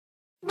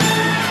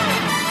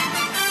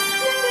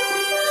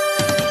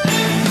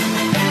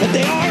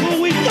They are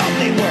who we thought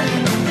they were.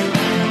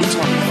 We're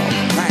talking about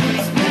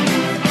Magnus.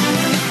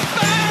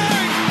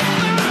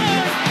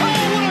 Oh,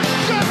 what a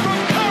shot from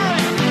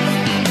Curry!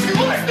 You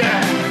like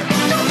that?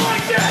 Just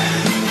like that!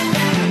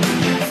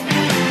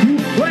 You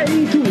play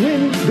to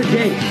win the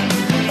game.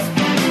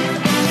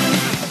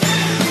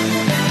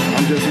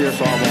 I'm just here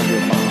so I won't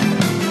get fined.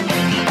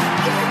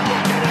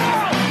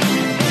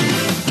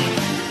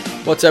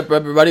 What's up,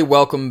 everybody?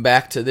 Welcome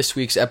back to this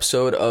week's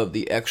episode of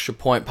the Extra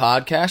Point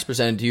Podcast,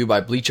 presented to you by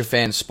Bleacher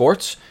Fan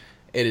Sports.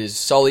 It is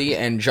Sully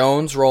and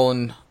Jones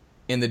rolling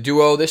in the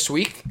duo this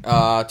week.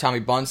 Tommy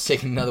Bunn's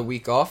taking another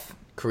week off,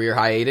 career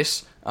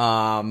hiatus.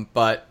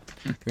 But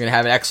we're going to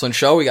have an excellent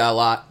show. We got a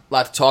lot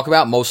to talk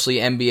about, mostly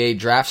NBA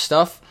draft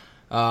stuff.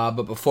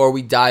 But before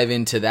we dive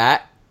into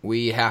that,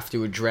 we have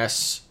to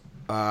address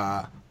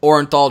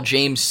Orenthal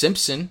James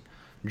Simpson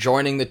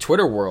joining the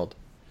Twitter world.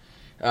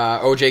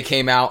 OJ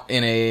came out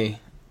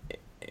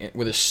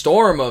with a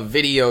storm of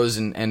videos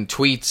and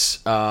tweets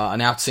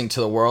announcing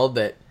to the world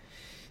that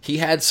he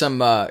had some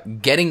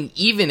getting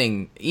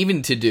evening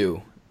to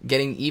do.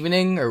 Getting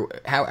evening, or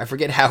how, I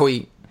forget how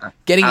he...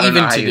 Getting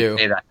even to do.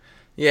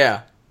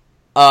 Yeah.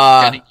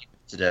 Getting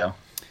even to do.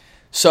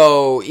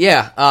 So,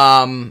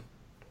 yeah.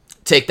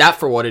 Take that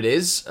for what it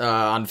is,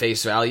 on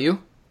face value.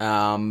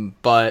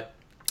 But,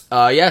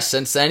 yeah,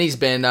 since then he's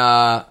been...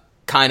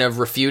 kind of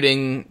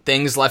refuting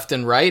things left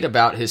and right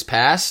about his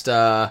past.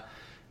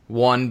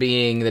 One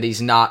being that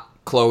he's not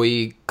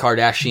Khloe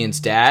Kardashian's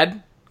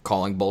dad,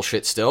 calling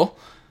bullshit still.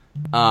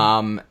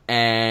 And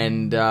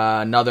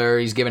another,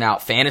 he's giving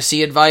out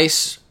fantasy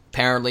advice.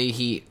 Apparently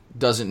he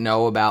doesn't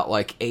know about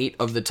like 8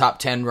 of the top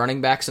 10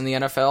 running backs in the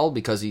NFL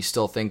because he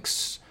still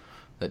thinks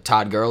that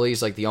Todd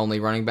Gurley's like the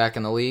only running back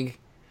in the league.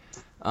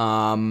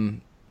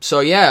 So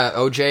yeah,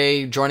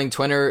 OJ joining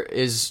Twitter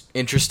is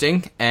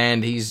interesting,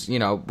 and he's,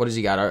 what does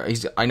he got?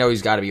 I know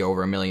he's got to be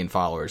over 1 million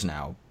followers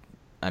now.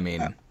 I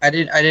mean, I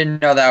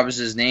didn't know that was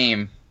his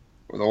name.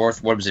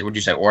 What was it? Would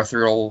you say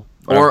Orenthal?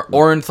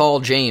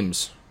 Orenthal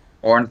James.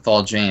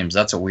 Orenthal James.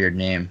 That's a weird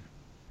name.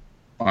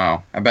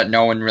 Wow. I bet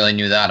no one really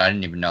knew that. I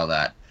didn't even know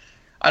that.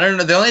 I don't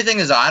know. The only thing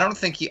is, I don't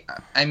think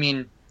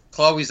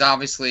Khloe's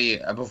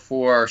obviously,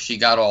 before she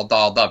got all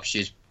dolled up,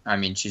 she's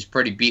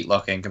pretty beat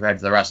looking compared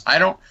to the rest.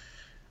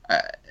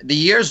 The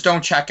years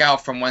don't check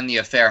out from when the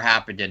affair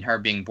happened and her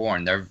being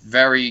born. They're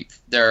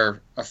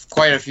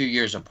quite a few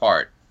years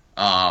apart.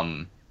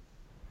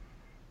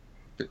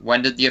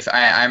 When did the affair?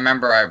 I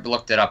remember I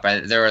looked it up.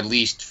 They're at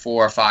least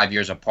 4 or 5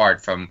 years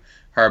apart from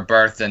her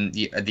birth and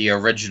the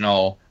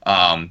original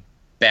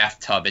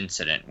bathtub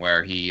incident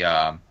where he,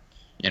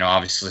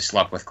 obviously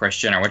slept with Kris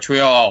Jenner, which we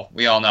all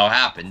know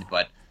happened.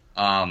 But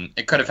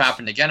it could have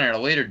happened again at a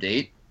later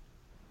date.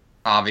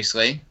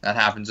 Obviously, that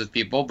happens with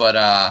people, but.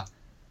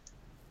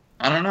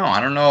 I don't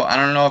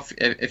know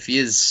if he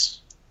is.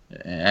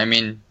 I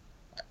mean,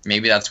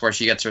 maybe that's where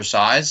she gets her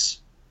size,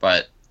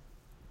 but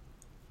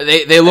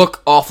they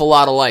look awful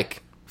lot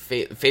alike,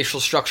 facial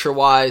structure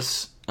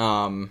wise.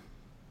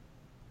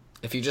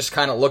 If you just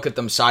kind of look at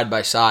them side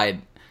by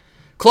side,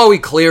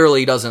 Khloe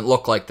clearly doesn't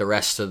look like the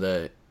rest of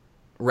the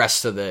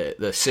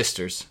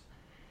sisters.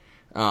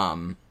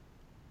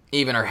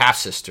 Even her half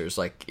sisters,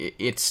 like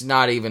it's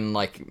not even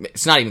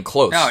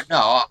close.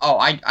 No. Oh,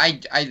 I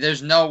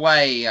there's no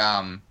way.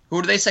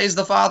 Who do they say is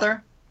the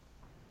father?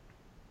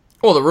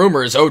 Well, the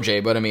rumor is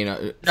OJ, but I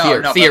mean,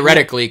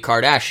 theoretically,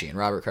 Kardashian,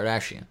 Robert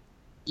Kardashian.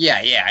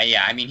 Yeah.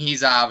 I mean,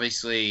 he's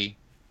obviously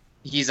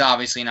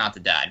not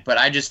the dad, but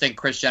I just think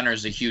Kris Jenner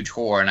is a huge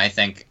whore, and I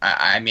think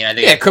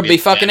it could be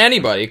fucking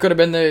anybody. It could have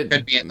been the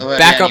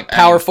backup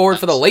power forward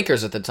for the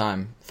Lakers at the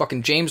time,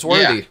 fucking James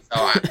Worthy.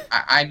 Yeah. So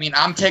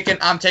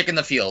I'm taking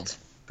the field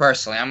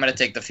personally. I'm going to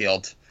take the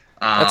field.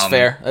 That's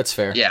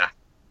fair. Yeah.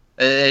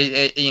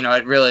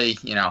 It really.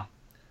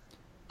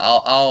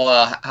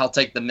 I'll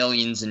take the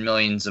millions and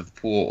millions of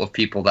pool of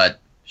people that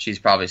she's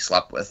probably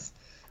slept with.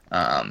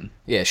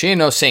 Yeah, she ain't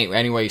no saint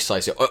any way you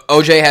slice it.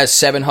 OJ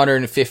has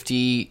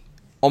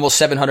almost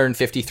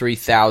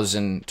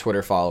 753,000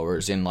 Twitter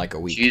followers in like a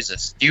week.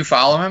 Jesus, do you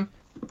follow him?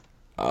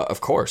 Of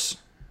course.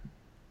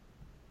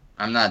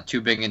 I'm not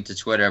too big into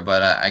Twitter,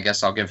 but I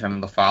guess I'll give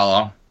him the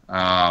follow.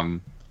 I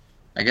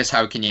guess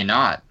how can you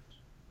not?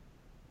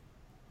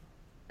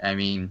 I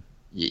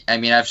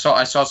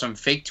saw some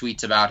fake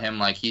tweets about him,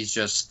 like he's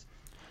just...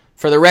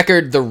 For the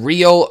record, the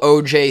real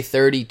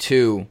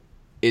OJ32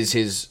 is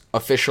his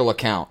official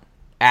account.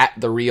 At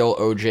the real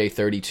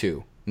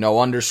OJ32. No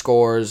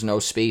underscores, no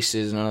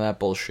spaces, none of that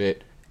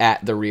bullshit.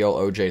 At the real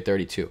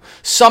OJ32.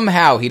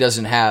 Somehow he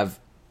doesn't have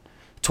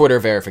Twitter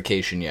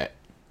verification yet.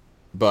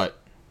 But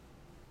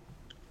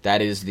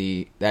that is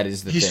the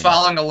He's thing.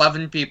 following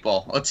 11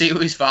 people. Let's see who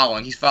he's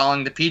following. He's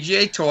following the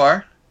PGA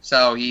Tour...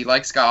 So he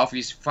likes golf.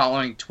 He's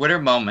following Twitter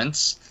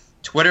Moments,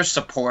 Twitter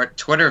Support,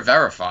 Twitter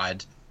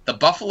Verified. The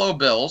Buffalo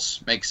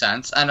Bills makes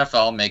sense.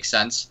 NFL makes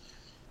sense.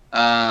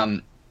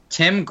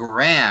 Tim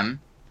Graham,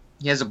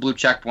 he has a blue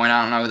check point.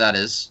 I don't know who that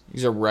is.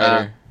 He's a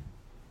writer.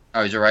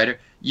 He's a writer.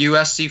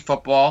 USC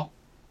football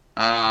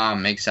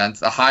makes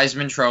sense. The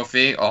Heisman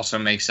Trophy also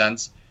makes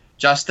sense.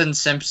 Justin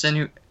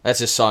Simpson, That's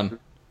his son.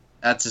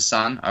 that's his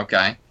son.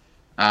 Okay.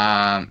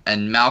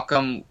 And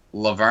Malcolm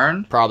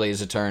Laverne. Probably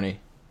his attorney.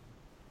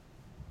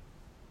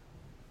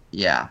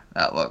 Yeah,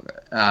 that look.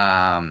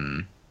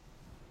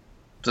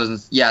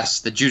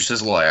 Yes, the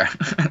Juice's lawyer.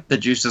 The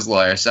Juice's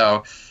lawyer.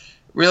 So,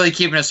 really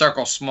keeping a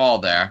circle small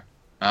there.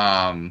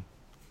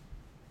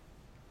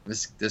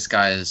 This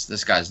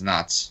guy's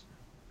nuts.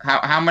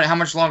 How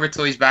much longer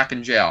till he's back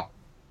in jail?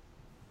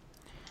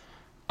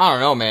 I don't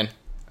know, man.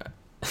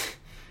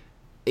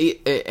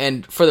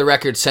 And for the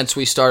record, since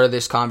we started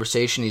this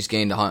conversation, he's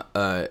gained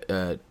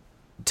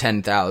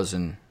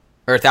 10,000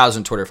 or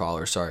 1,000 Twitter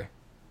followers. Sorry.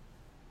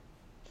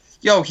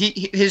 Yo,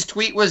 his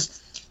tweet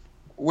was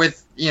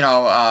with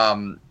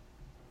the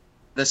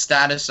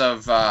status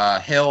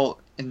of Hill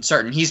in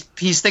certain. He's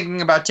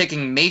thinking about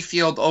taking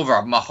Mayfield over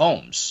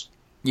Mahomes.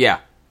 Yeah.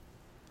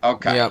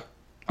 Okay. Yep.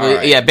 All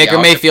right. Yeah, Baker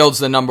I'll Mayfield's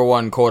the number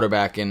one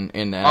quarterback in the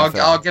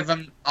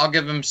NFL. I'll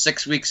give him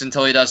 6 weeks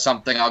until he does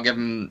something. I'll give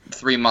him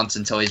 3 months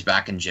until he's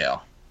back in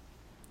jail.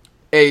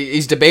 Hey,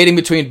 he's debating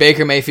between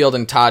Baker Mayfield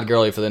and Todd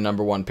Gurley for the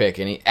number one pick,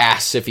 and he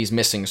asks if he's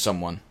missing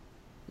someone.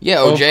 Yeah,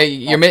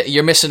 OJ,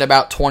 you're missing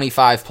about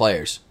 25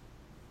 players.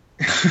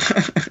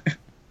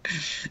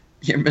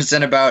 You're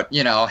missing about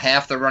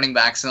half the running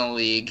backs in the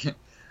league.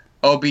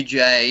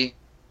 OBJ,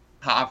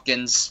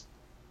 Hopkins,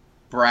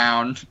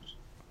 Brown.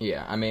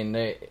 Yeah, I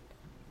mean,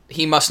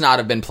 he must not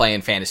have been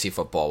playing fantasy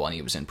football when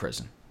he was in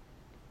prison.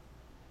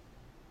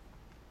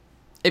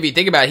 If you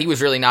think about it, he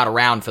was really not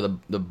around for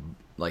the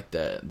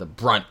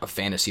brunt of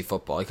fantasy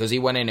football, because he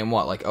went in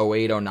what, like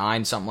 08,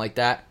 09, something like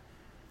that.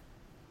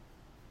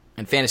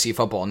 And fantasy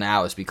football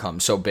now has become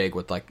so big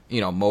with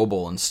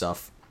mobile and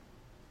stuff.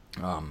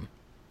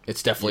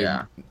 It's definitely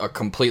a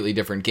completely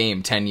different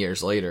game 10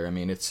 years later. I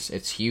mean,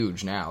 it's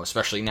huge now,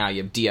 especially now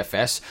you have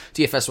DFS.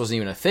 DFS wasn't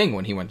even a thing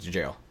when he went to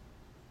jail.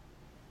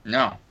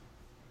 No.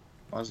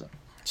 Wasn't.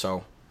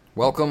 So,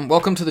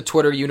 welcome to the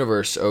Twitter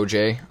universe,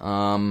 OJ.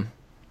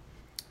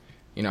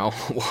 We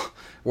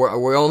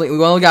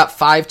only got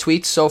 5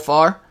 tweets so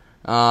far.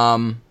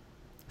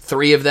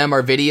 3 of them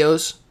are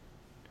videos,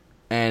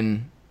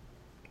 and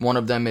one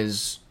of them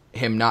is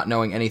him not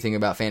knowing anything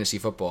about fantasy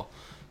football.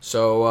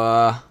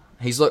 So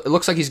it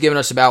looks like he's given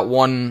us about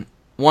one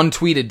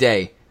tweet a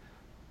day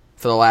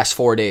for the last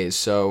 4 days.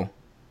 So, all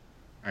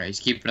right,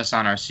 he's keeping us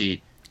on our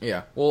seat.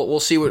 Yeah,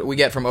 we'll see what we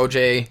get from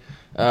OJ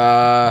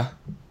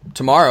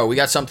tomorrow. We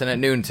got something at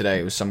noon today.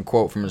 It was some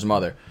quote from his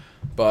mother,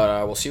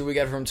 but we'll see what we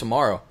get from him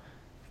tomorrow.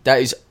 That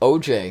is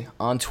OJ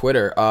on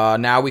Twitter.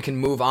 Now we can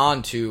move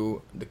on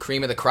to the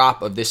cream of the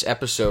crop of this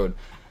episode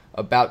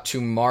about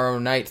tomorrow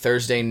night,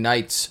 Thursday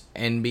night's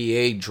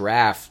NBA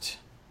draft.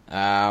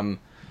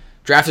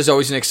 Draft is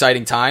always an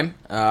exciting time.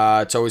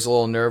 It's always a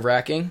little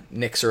nerve-wracking.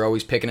 Knicks are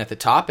always picking at the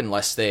top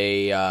unless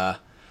they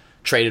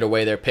traded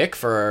away their pick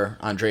for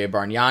Andrea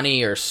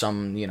Bargnani or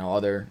some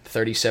other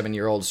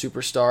 37-year-old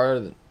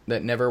superstar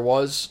that never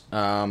was.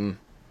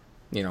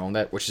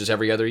 Which is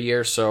every other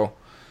year. So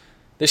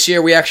this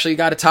year we actually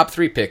got a top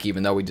 3 pick,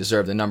 even though we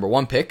deserve the number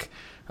 1 pick.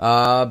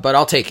 But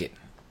I'll take it.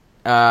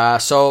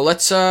 So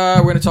let's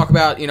we're going to talk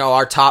about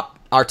our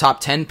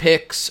top 10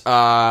 picks,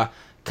 kind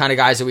of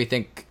guys that we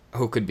think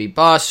who could be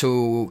bust,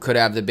 who could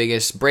have the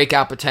biggest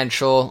breakout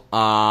potential,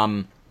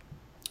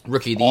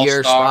 rookie of the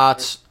year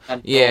spots,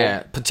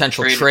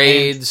 potential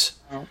trades.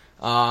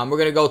 We're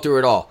going to go through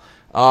it all.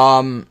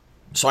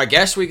 So I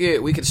guess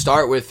we could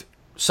start with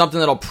something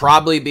that'll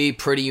probably be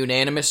pretty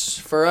unanimous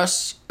for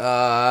us.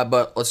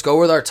 But let's go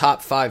with our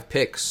top 5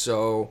 picks.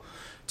 So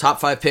top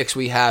 5 picks,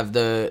 we have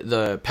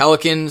the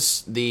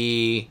Pelicans,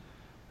 the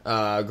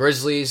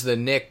Grizzlies, the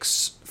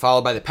Knicks,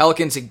 followed by the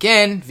Pelicans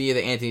again via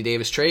the Anthony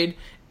Davis trade,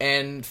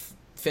 and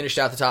finished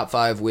out the top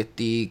 5 with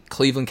the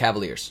Cleveland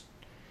Cavaliers.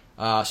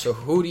 So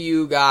who do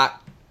you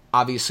got?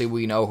 Obviously,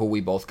 we know who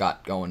we both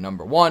got going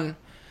number 1,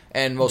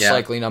 and most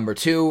likely number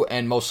 2,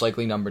 and most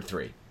likely number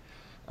 3.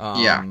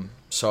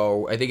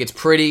 So I think it's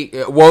pretty...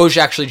 Woj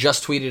actually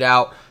just tweeted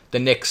out the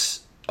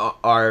Knicks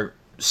are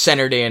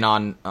centered in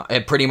on...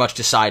 have pretty much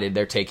decided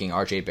they're taking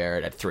RJ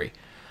Barrett at 3.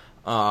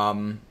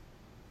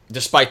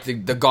 Despite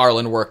the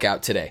Garland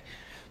workout today.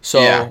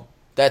 So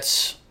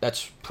that's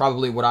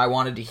probably what I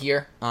wanted to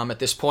hear at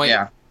this point. You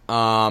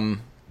got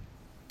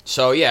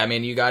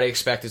to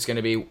expect it's going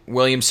to be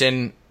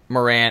Williamson,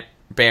 Morant,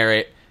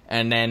 Barrett,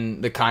 and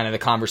then the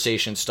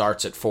conversation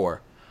starts at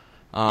 4.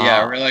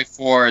 Really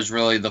 4 is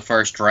really the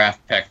first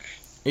draft pick.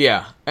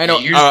 Yeah, I know.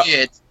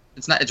 Usually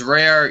it's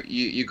rare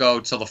you go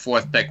till the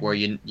 4th pick where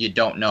you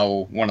don't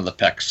know one of the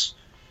picks.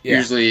 Yeah.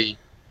 Usually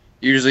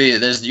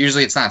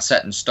it's not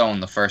set in stone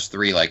the first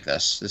 3 like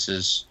this. This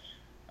is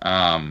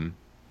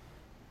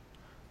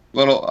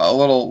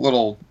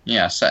little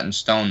set in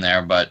stone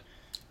there, but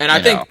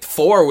I think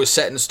 4 was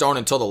set in stone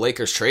until the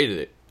Lakers traded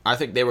it. I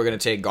think they were going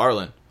to take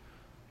Garland.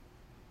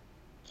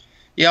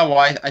 Yeah, well,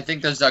 I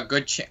think there's a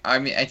good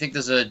I think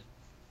there's a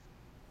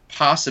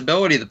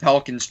possibility the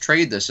Pelicans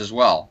trade this as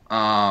well.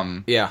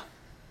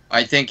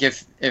 I think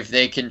if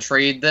they can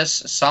trade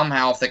this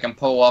somehow, if they can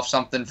pull off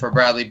something for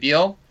Bradley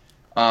Beal,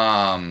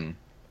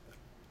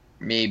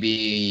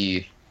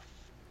 maybe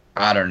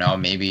I don't know,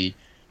 maybe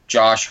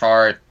Josh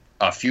Hart,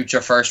 a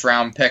future first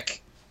round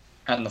pick,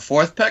 and the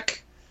fourth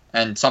pick,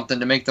 and something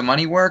to make the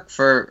money work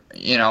for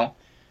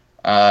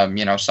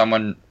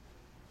someone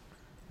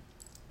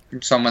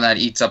that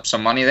eats up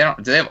some money. They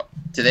don't. Do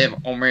they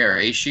have Omri or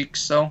Ashik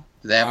still?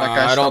 Do they have that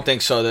guy? I still? don't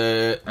think so.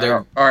 They'd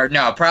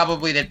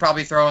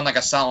probably throw in like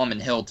a Solomon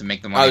Hill to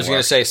make the money. I was going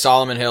to say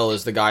Solomon Hill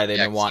is the guy they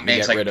didn't want to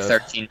get rid of.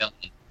 13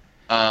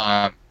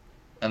 million.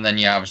 And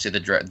then obviously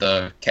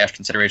the cash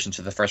considerations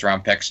for the first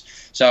round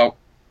picks. So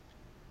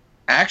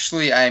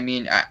actually, I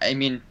mean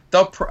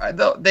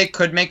they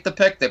could make the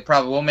pick. They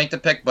probably will make the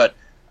pick, but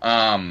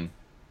I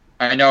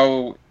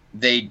know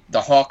the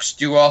Hawks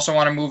do also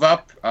want to move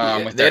up.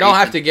 They don't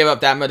have to give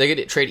up that much. They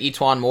could trade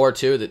Etuan Moore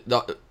too.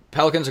 The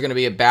Pelicans are going to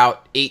be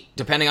about 8,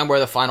 depending on where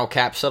the final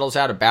cap settles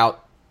out,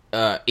 about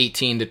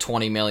 18 to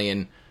 20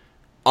 million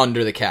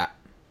under the cap.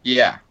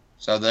 Yeah,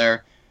 so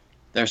they're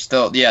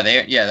still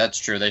that's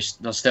true. They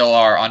still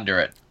are under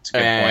it. That's a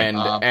good point.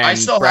 And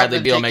Bradley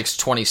Beal makes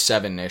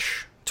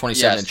 27-ish,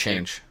 27 and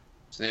change.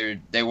 So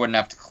they wouldn't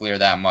have to clear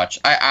that much.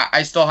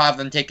 I still have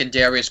them taking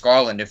Darius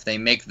Garland if they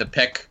make the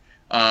pick.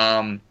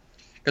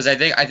 Because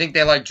I think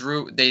they like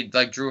Drew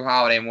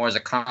Holiday more as a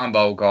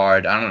combo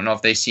guard. I don't know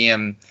if they see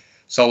him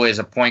solely as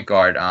a point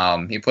guard.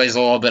 He plays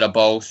a little bit of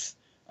both.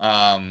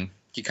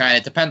 He kind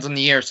of depends on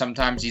the year.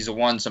 Sometimes he's a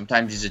 1,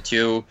 sometimes he's a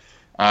 2.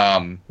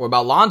 What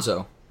about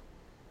Lonzo?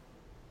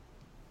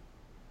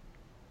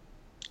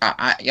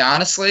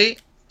 Honestly,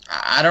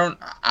 I don't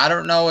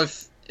know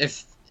if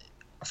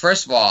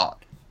first of all,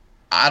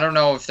 I don't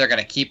know if they're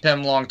gonna keep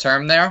him long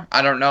term there.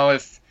 I don't know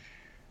if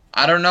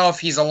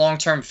he's a long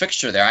term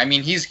fixture there. I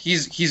mean,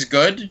 he's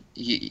good.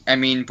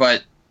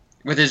 But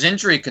with his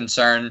injury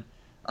concern,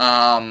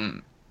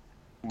 how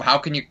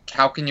can you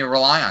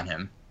rely on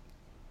him?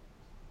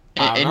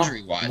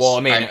 Injury wise.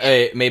 Well,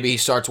 maybe he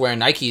starts wearing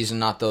Nikes and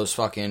not those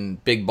fucking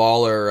big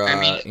baller,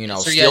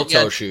 steel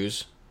toe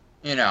shoes.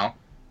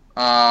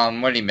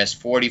 What did he miss?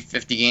 40,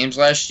 50 games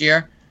last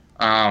year?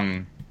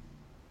 I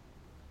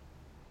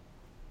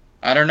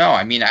don't know.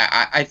 I mean,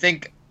 I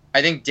think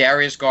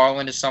Darius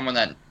Garland is someone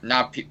that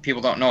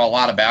people don't know a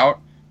lot about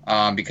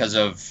because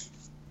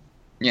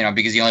he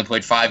only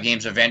played 5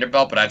 games at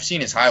Vanderbilt. But I've seen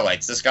his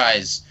highlights. This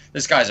guy's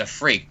a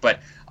freak. But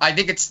I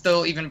think it's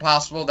still even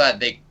possible that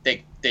they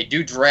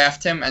do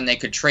draft him and they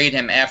could trade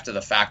him after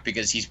the fact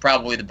because he's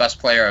probably the best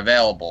player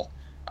available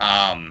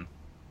on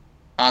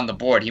the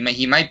board.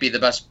 He might be the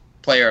best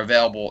player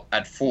available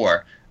at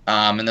 4.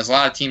 And there's a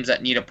lot of teams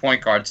that need a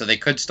point guard, so they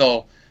could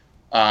still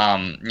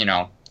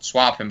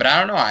swap him. But I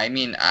don't know. I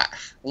mean,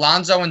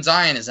 Lonzo and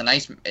Zion is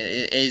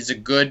a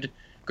good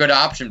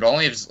option, but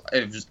only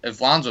if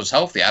Lonzo's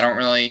healthy. I don't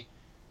really.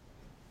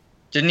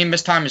 Didn't he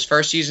miss time his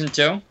first season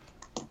too?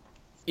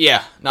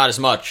 Yeah, not as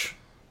much.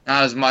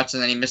 Not as much,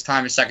 and then he missed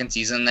time his second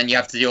season. And then you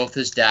have to deal with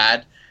his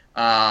dad.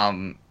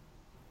 I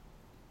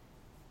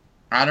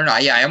don't know.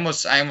 Yeah, I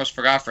almost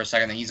forgot for a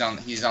second that he's on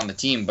the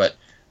team, but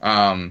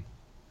I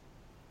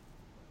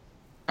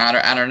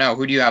don't know.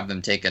 Who do you have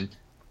them taking?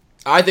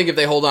 I think if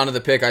they hold on to the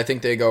pick, I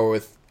think they go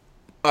with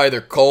either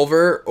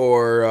Culver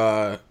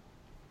or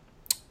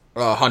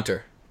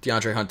Hunter,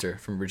 DeAndre Hunter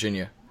from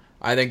Virginia.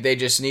 I think they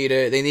just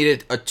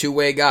needed a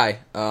two-way guy,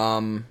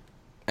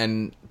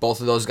 and both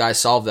of those guys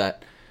solved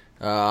that.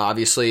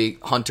 Obviously,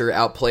 Hunter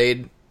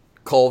outplayed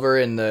Culver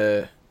in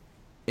the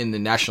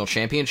national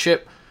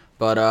championship,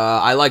 but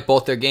I like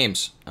both their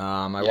games.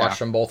 I watched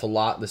them both a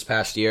lot this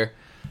past year,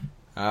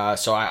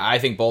 so I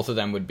think both of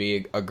them would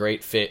be a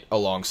great fit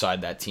alongside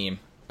that team.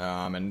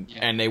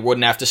 And they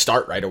wouldn't have to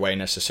start right away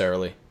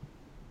necessarily.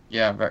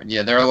 Yeah,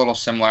 they're a little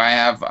similar. I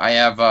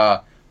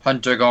have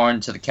Hunter going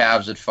to the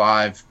Cavs at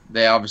 5.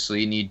 They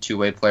obviously need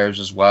two-way players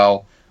as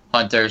well.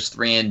 Hunter's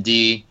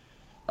 3-and-D.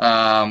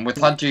 With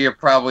Hunter, you're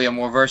probably a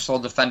more versatile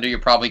defender. You're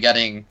probably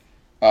getting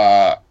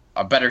a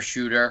better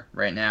shooter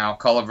right now.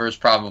 Culver's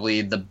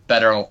probably the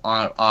better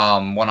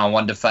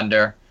one-on-one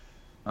defender.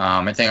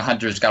 I think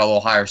Hunter's got a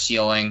little higher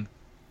ceiling,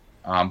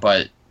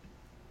 but.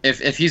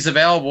 If he's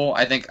available,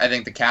 I think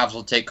the Cavs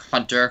will take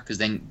Hunter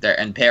because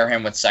and pair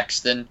him with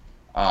Sexton,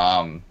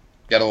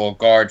 get a little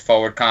guard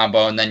forward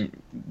combo, and then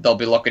they'll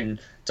be looking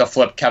to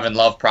flip Kevin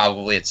Love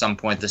probably at some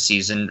point this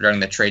season during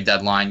the trade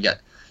deadline. Get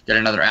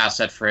another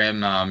asset for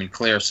him and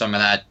clear some of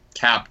that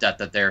cap debt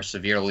that they're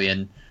severely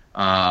in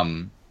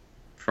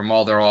from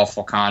all their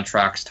awful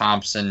contracts,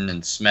 Thompson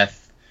and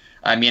Smith.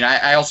 I mean,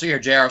 I also hear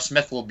J.R.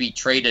 Smith will be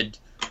traded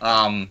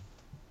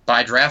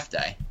by draft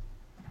day.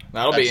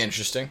 That'll be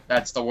interesting.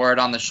 That's the word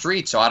on the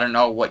street, so I don't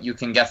know what you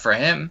can get for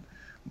him.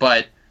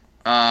 But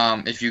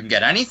if you can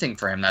get anything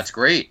for him, that's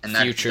great. And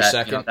future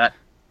second.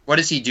 What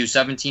does he do,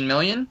 17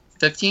 million?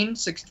 15?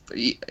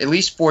 16, at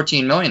least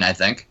 14 million, I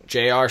think.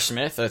 J.R.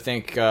 Smith, I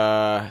think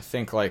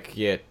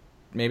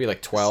maybe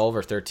like 12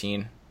 or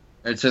 13.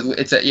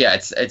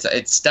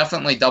 It's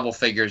definitely double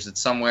figures.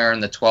 It's somewhere in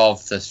the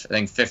 12 to I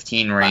think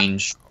 15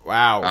 range.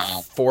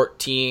 Wow.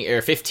 14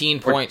 or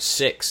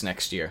 15.6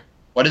 next year.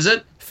 What is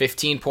it?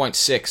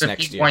 15.6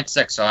 next year.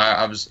 15.6. So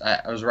I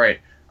was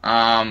right.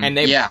 And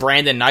they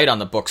Brandon Knight on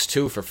the books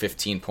too for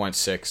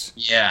 15.6.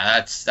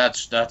 Yeah,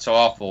 that's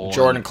awful.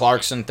 Jordan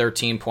Clarkson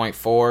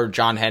 13.4.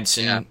 John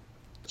Henson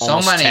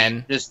almost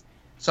 10. Just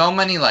so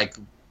many like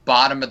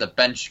bottom of the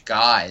bench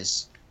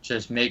guys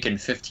just making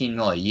 $15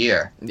 million a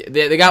year.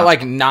 They got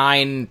like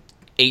 9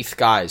 eighth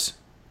guys.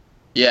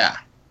 Yeah,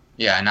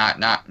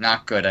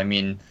 not good. I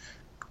mean,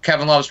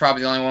 Kevin Love's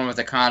probably the only one with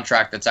a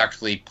contract that's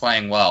actually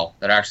playing well,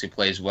 that actually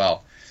plays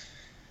well.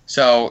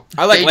 So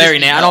I like Larry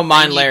Nance. I don't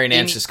mind Larry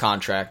Nance's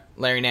contract.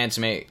 Larry Nance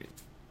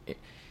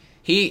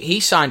he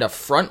signed a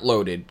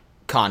front-loaded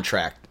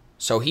contract,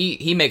 so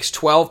he makes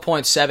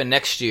 12.7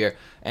 next year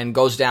and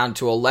goes down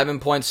to 11.7,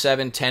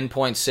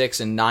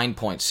 10.6, and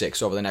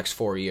 9.6 over the next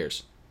 4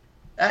 years.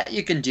 That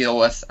you can deal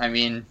with. I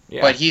mean,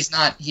 but he's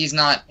not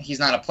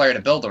a player to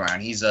build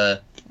around. He's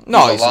a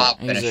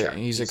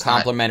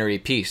complementary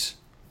piece.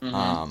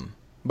 Mm-hmm.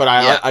 But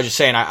I just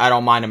saying I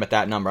don't mind him at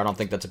that number. I don't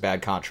think that's a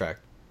bad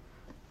contract.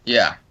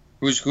 Yeah.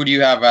 Who do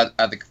you have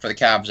for the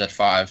Cavs at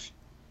 5?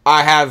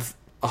 I have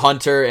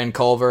Hunter and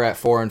Culver at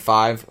 4 and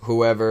 5.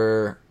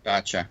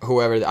 Gotcha.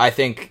 Whoever I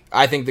think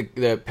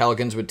the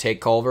Pelicans would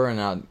take Culver,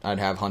 and I'd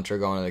have Hunter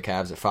going to the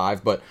Cavs at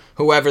 5. But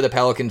whoever the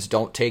Pelicans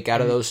don't take out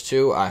of those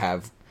two, I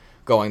have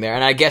going there.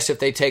 And I guess if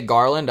they take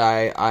Garland,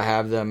 I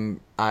have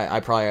them.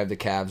 I probably have the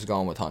Cavs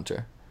going with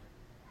Hunter.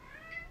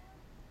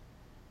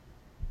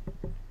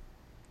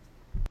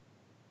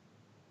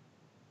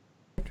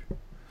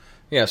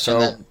 Yeah.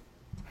 So.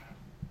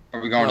 Are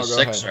we going to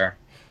 6 or?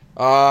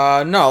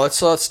 No.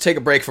 Let's take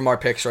a break from our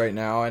picks right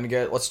now and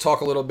let's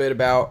talk a little bit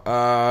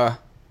about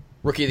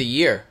Rookie of the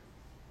Year.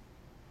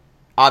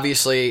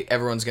 Obviously,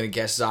 everyone's going to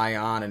guess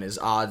Zion, and his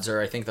odds are,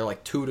 I think they're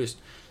like 2 to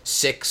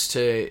 6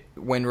 to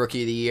win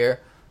Rookie of the Year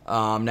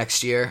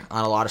next year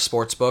on a lot of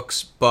sports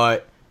books.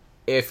 But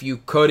if you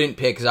couldn't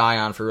pick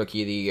Zion for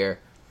Rookie of the Year,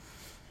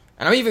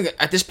 and I'm even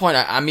at this point,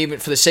 I'm even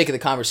for the sake of the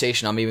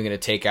conversation, I'm even going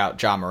to take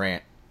out Ja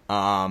Morant.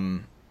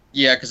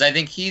 Yeah, because I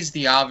think he's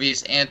the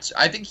obvious answer.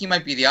 I think he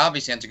might be the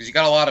obvious answer because you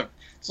got a lot of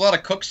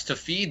cooks to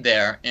feed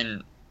there.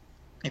 And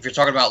if you're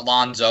talking about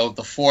Lonzo,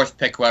 the 4th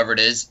pick, whoever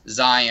it is,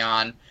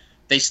 Zion,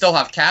 they still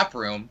have cap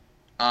room.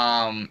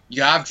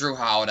 You have Drew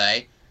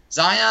Holiday,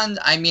 Zion.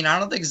 I mean, I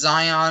don't think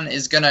Zion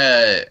is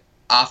gonna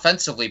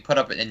offensively put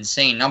up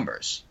insane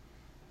numbers.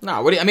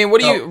 No, what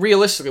do you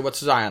realistically? What's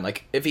Zion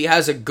like? If he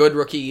has a good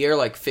rookie year,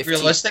 like 15,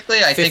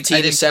 realistically, I think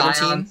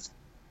 17.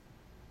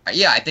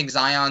 I think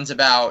Zion's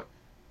about.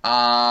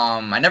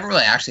 I never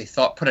really actually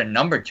put a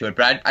number to it,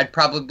 but I'd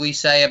probably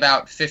say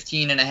about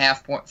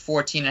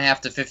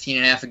 14.5 to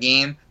 15.5 a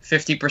game,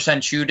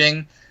 50%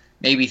 shooting,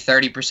 maybe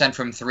 30%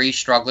 from 3,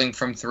 struggling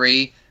from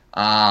 3.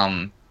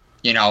 Like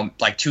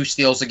 2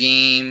 steals a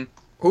game.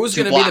 Who's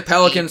going to be the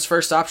Pelicans'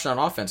 first option on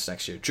offense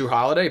next year? Drew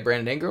Holiday,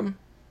 Brandon Ingram?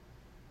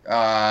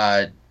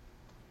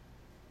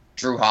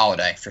 Drew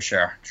Holiday for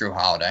sure. Drew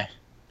Holiday.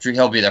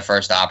 He'll be their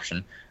first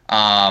option.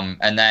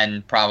 And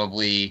then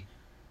probably.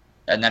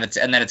 And then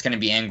it's going to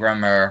be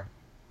Ingram or,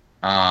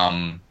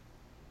 then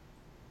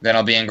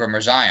it'll be Ingram or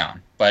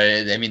Zion. But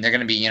I mean, they're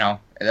going to be,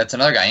 that's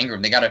another guy,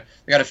 Ingram. They got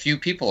a few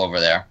people over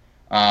there.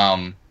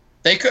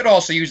 They could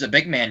also use a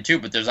big man too,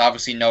 but there's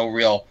obviously no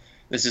real.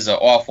 This is an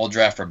awful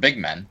draft for big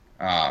men.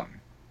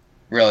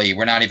 Really,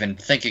 we're not even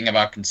thinking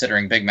about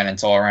considering big men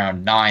until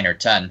around 9 or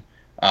 10.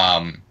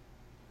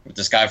 With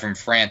this guy from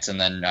France and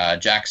then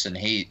Jackson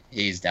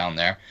Hayes down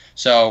there.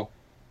 So.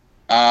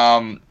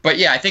 But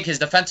yeah, I think his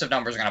defensive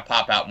numbers are going to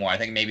pop out more. I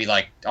think maybe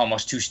like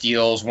almost 2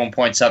 steals,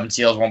 1.7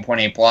 steals,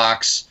 1.8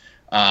 blocks.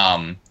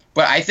 But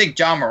I think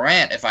Ja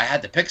Morant, if I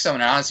had to pick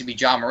someone, it'd honestly be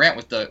Ja Morant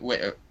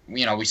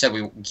we said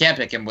we can't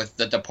pick him with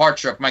the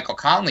departure of Michael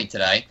Conley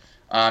today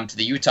to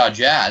the Utah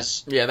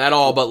Jazz. Yeah, that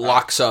all but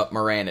locks up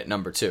Morant at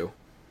number 2.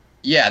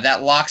 Yeah,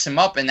 that locks him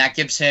up, and that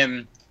lets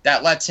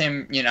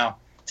him,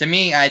 to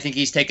me, I think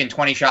he's taken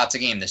 20 shots a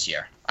game this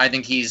year. I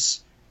think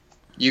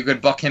you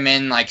could book him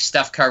in like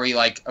Steph Curry,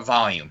 like a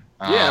volume.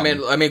 Yeah,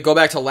 I mean, go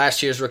back to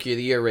last year's Rookie of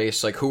the Year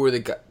race. Like, who were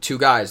the 2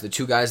 guys? The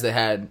 2 guys that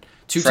had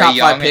 2 top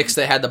 5 picks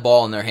that had the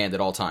ball in their hand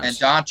at all times. And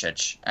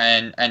Doncic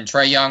and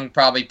Trae Young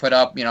probably put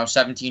up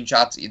 17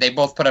 shots. They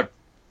both put up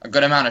a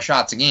good amount of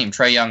shots a game.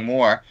 Trae Young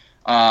more.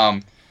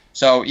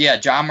 So yeah,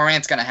 Ja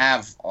Morant's gonna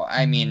have.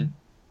 I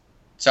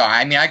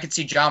could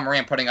see Ja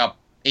Morant putting up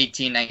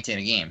 18, 19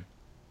 a game.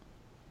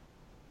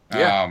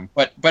 Yeah.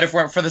 But if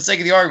we're for the sake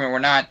of the argument,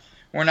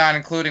 we're not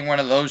including one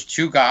of those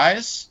 2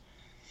 guys.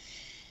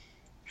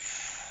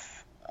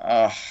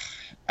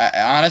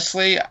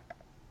 Honestly,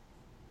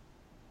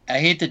 I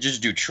hate to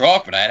just do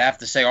chalk, but I'd have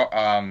to say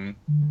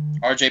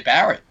R.J.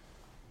 Barrett.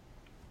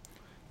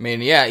 I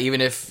mean, yeah, even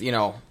if,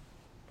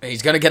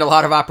 he's going to get a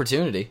lot of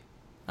opportunity.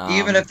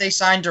 Even if they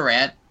sign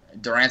Durant,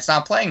 Durant's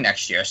not playing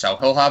next year, so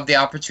he'll have the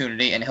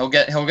opportunity and he'll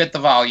get the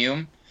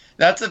volume.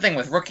 That's the thing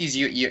with rookies.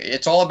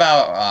 It's all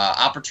about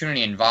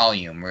opportunity and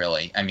volume,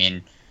 really. I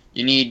mean,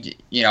 you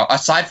need,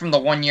 aside from the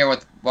 1 year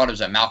with,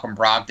 Malcolm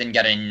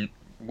Brogdon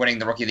winning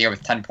the Rookie of the Year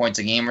with 10 points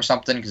a game or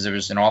something because it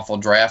was an awful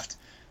draft.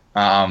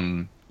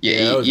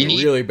 It was a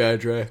really bad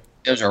draft.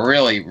 it was a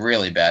really,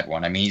 really bad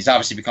one. I mean, he's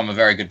obviously become a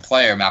very good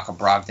player, Malcolm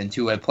Brogdon,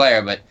 two-way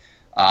player, but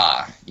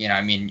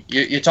I mean,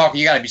 you're talking.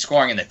 You got to be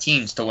scoring in the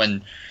teens to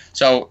win.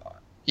 So,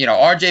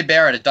 R.J.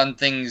 Barrett had done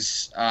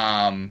things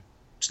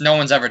no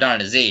one's ever done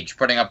at his age,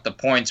 putting up the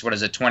points. What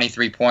is it,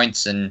 23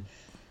 points and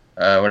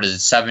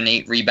 7,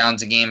 8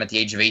 rebounds a game at the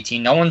age of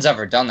 18? No one's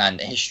ever done that in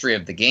the history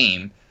of the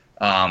game,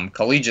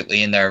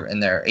 collegiately in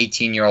their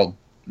 18-year-old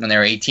when they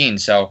were 18.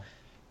 So,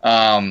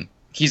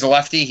 he's a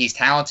lefty. He's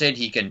talented.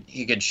 He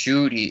can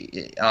shoot.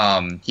 He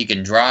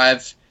can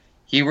drive.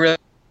 He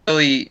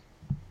really.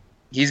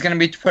 He's going to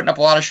be putting up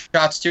a lot of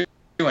shots, too,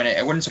 and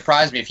it wouldn't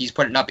surprise me if he's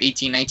putting up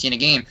 18, 19 a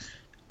game.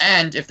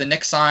 And if the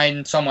Knicks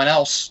sign someone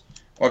else,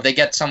 or if they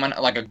get someone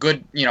like a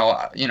good,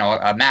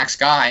 a max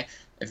guy,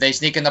 if they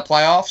sneak in the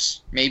playoffs,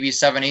 maybe a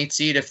 7-8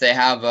 seed, if they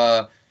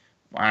have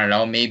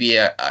maybe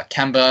a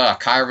Kemba, a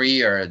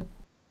Kyrie, or a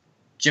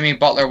Jimmy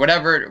Butler,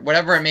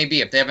 whatever it may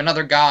be, if they have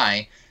another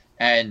guy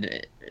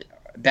and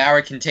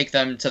Barrett can take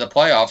them to the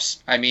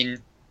playoffs, I mean,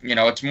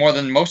 it's more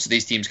than most of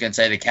these teams can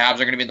say. The Cavs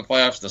are going to be in the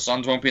playoffs. The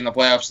Suns won't be in the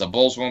playoffs. The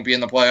Bulls won't be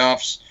in the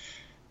playoffs.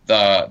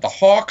 The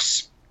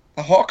Hawks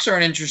are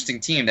an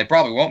interesting team. They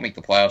probably won't make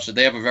the playoffs, so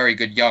they have a very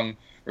good young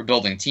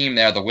rebuilding team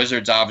there. The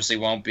Wizards obviously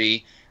won't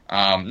be.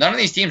 None of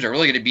these teams are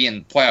really going to be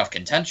in playoff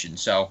contention.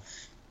 So,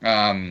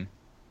 a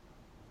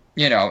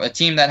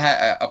team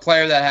a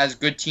player that has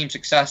good team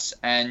success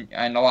and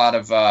a lot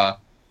of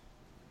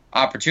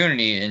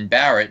opportunity in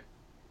Barrett,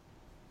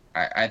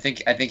 I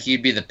think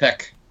he'd be the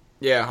pick.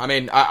 Yeah, I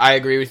mean, I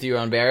agree with you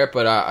on Barrett,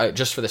 but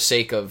just for the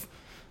sake of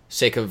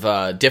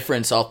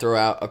difference, I'll throw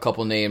out a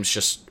couple names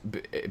just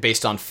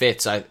based on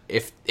fits.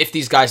 If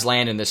these guys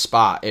land in this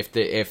spot,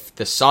 if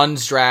the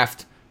Suns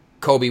draft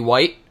Kobe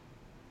White,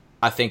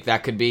 I think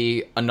that could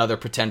be another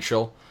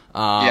potential.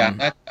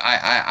 I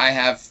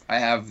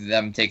have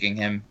them taking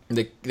him.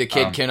 The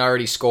kid can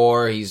already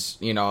score. He's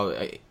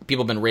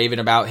people have been raving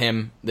about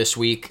him this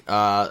week,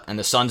 and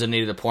the Suns have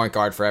needed a point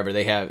guard forever.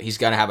 He's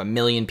going to have 1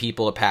 million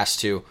people to pass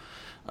to.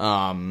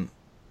 A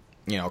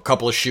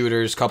couple of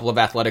shooters, couple of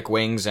athletic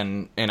wings,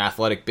 and an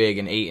athletic big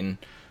in Ayton.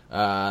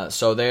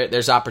 So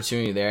there's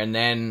opportunity there. And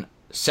then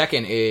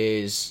second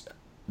is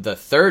the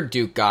third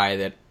Duke guy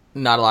that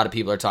not a lot of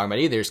people are talking about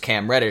either is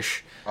Cam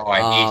Reddish. Oh,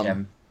 I hate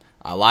him.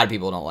 A lot of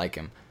people don't like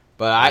him.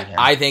 But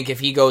I think if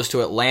he goes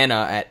to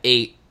Atlanta at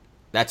 8,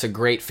 that's a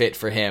great fit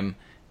for him.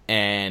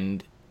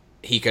 And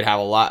he could have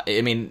a lot.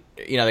 I mean,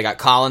 they got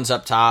Collins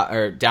up top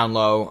or down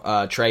low,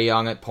 Trae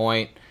Young at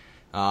point.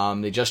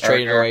 They just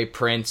traded away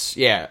Prince.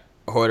 Yeah,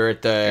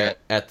 Horter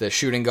at the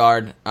shooting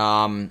guard.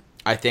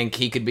 I think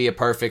he could be a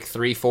perfect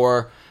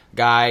 3-4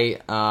 guy,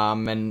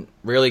 and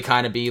really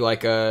kind of be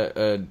like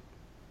a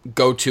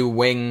go-to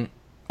wing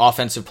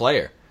offensive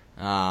player.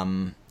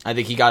 I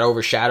think he got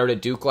overshadowed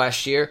at Duke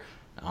last year.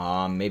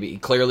 Maybe he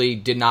clearly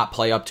did not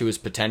play up to his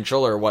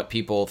potential or what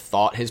people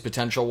thought his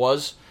potential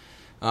was.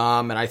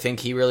 And I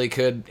think he really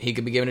could be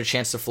given a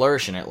chance to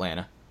flourish in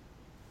Atlanta.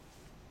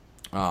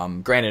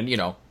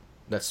 Granted,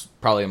 that's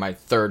probably my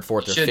third,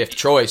 fourth, or fifth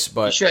choice,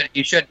 but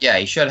he should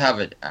have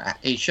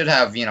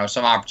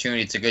some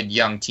opportunity. It's a good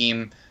young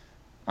team.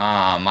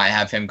 Might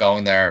have him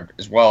going there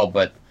as well,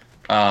 but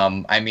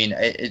I mean,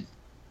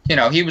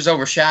 he was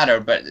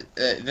overshadowed. But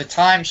the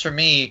times for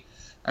me,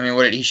 I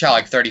mean, he shot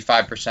like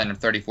 35% or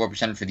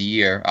 34% for the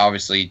year.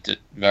 Obviously,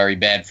 very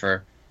bad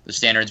for the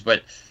standards,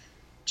 but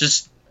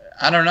just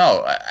I don't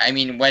know. I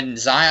mean, when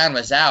Zion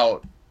was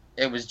out,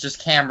 it was just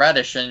Cam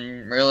Reddish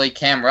and really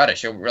Cam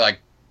Reddish.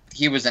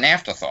 He was an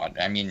afterthought.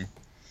 I mean,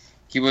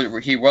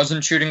 he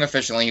wasn't shooting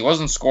efficiently. He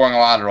wasn't scoring a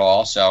lot at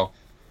all. So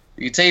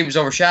you could say he was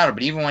overshadowed.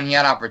 But even when he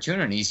had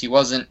opportunities, he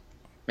wasn't.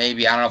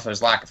 Maybe I don't know if it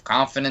was lack of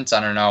confidence.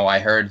 I don't know. I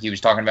heard he was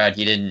talking about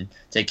he didn't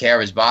take care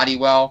of his body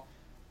well.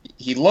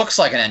 He looks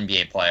like an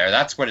NBA player.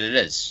 That's what it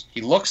is.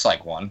 He looks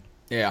like one.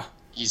 Yeah.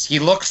 He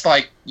looks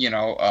like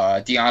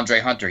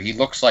DeAndre Hunter. He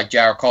looks like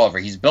Jarrett Culver.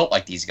 He's built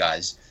like these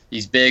guys.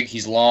 He's big.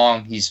 He's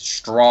long. He's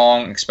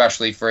strong,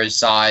 especially for his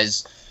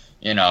size.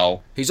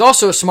 He's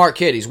also a smart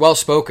kid. He's well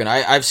spoken.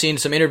 I've seen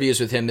some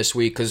interviews with him this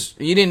week because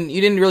you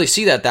didn't really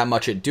see that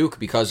much at Duke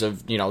because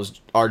of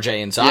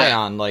RJ and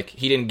Zion. Yeah. Like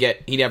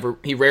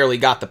he rarely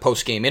got the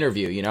post game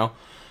interview.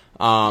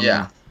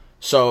 Yeah.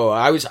 So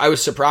I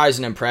was surprised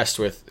and impressed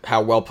with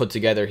how well put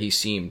together he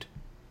seemed.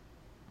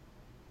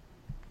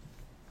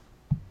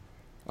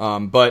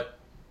 But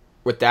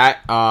with that,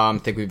 I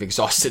think we've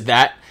exhausted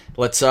that.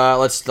 Let's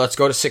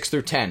go to 6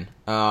 through 10.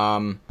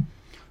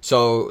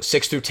 So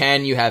 6 through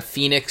 10, you have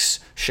Phoenix,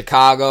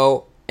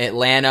 Chicago,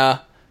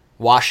 Atlanta,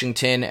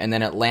 Washington, and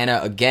then Atlanta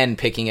again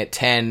picking at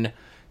 10,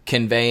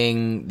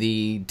 conveying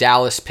the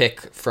Dallas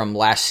pick from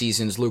last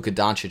season's Luka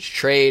Doncic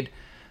trade.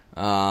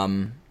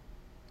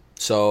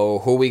 So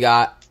who we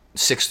got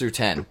 6 through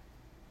 10?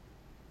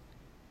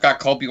 Got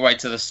Kobe White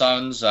to the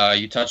Suns.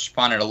 You touched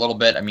upon it a little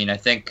bit. I mean, I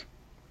think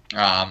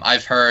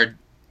I've heard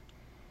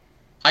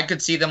I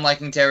could see them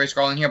liking Darius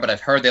Garland here, but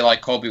I've heard they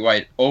like Kobe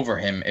White over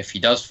him if he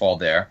does fall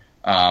there.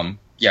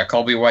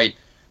 Kobe White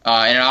in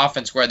an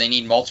offense where they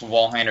need multiple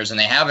ball handlers, and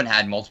they haven't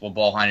had multiple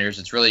ball handlers.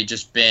 It's really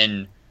just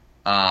been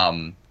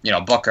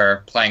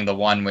Booker playing the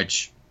one,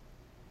 which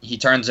he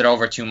turns it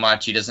over too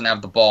much. He doesn't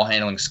have the ball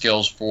handling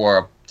skills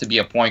to be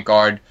a point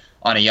guard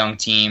on a young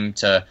team.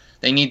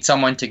 They need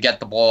someone to get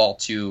the ball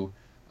to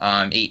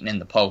Ayton in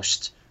the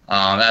post.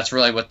 That's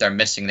really what they're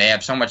missing. They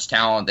have so much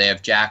talent. They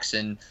have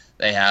Jackson.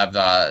 They have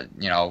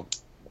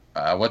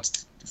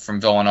what's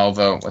from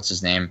Villanova? What's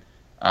his name?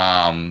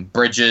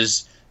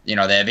 Bridges. They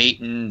have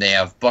Ayton. They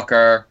have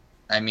Booker.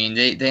 I mean,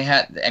 they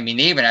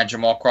even had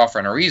Jamal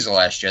Crawford and Ariza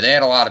last year. They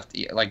had a lot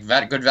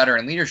of good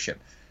veteran leadership.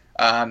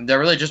 They're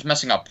really just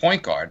missing a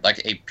point guard,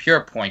 like a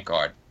pure point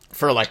guard,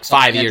 for like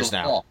 5 years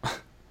now.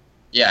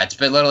 Yeah, it's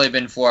literally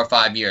been 4 or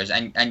 5 years,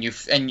 and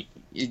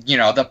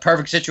the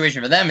perfect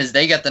situation for them is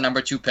they get the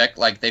number 2 pick,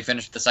 like they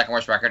finished the second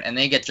worst record, and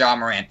they get Ja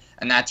Morant,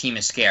 and that team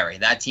is scary.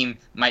 That team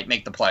might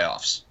make the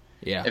playoffs.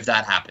 Yeah, if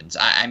that happens.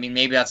 I mean,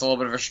 maybe that's a little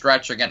bit of a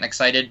stretch or getting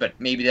excited, but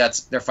maybe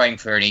they're fighting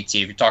for an 8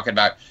 seed. If you're talking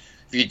about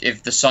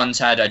if the Suns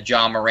had a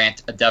Ja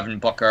Morant, a Devin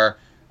Booker,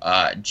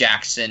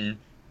 Jackson,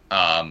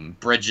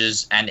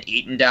 Bridges, and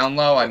Ayton down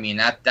low, I mean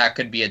that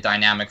could be a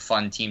dynamic,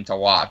 fun team to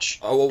watch.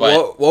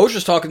 What was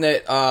just talking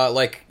that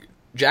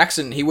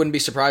Jackson, he wouldn't be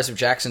surprised if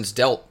Jackson's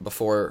dealt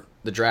before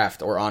the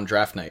draft or on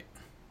draft night.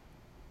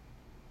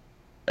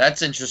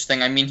 That's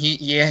interesting. I mean,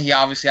 he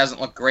obviously hasn't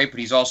looked great, but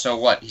he's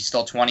also he's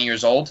still 20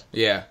 years old.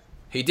 Yeah,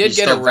 he did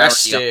get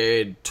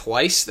arrested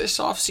twice this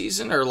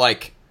offseason, or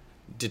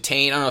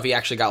detained. I don't know if he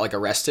actually got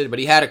arrested, but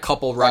he had a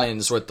couple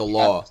run-ins with the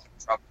law.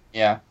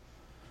 Yeah.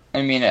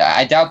 I mean,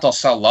 I doubt they'll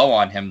sell low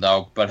on him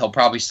though, but he'll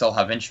probably still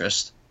have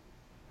interest.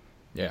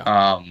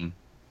 Yeah.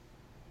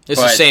 It's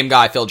the same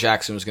guy Phil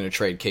Jackson was going to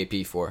trade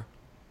KP for.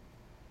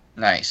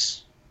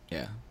 Nice.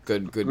 Yeah.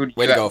 Good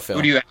way to go, Phil.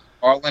 Who do you have,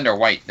 Garland or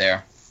White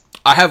there?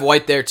 I have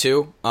White there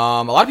too. A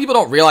lot of people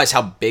don't realize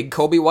how big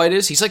Kobe White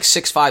is. He's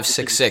 6'5",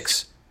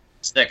 6'6".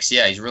 6,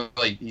 yeah,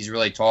 he's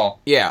really tall.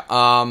 Yeah.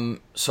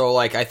 So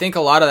I think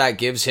a lot of that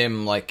gives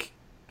him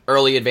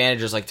early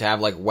advantages, to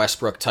have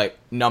Westbrook type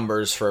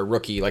numbers for a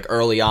rookie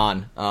early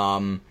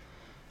on.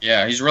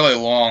 Yeah, he's really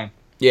long.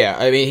 Yeah,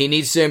 I mean he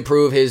needs to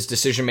improve his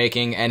decision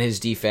making and his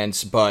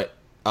defense, but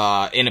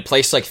in a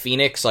place like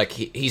Phoenix,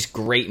 he's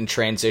great in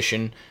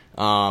transition.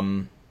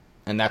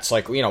 And that's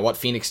what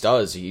Phoenix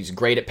does. He's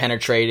great at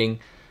penetrating.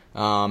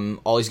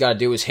 All he's got to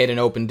do is hit an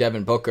open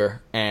Devin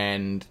Booker,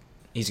 and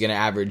he's going to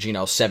average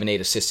 7-8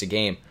 assists a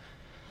game.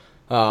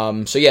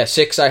 So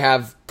 6 I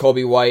have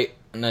Kobe White,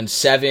 and then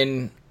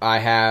 7 I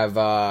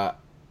have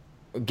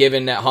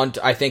given that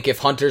I think if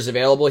Hunter's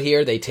available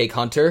here, they take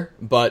Hunter,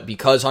 but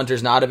because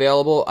Hunter's not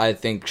available, I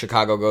think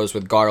Chicago goes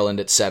with Garland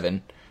at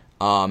 7,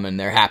 and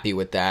they're happy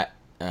with that.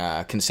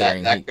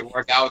 Considering that could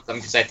work out with them,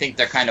 because I think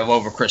they're kind of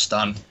over Chris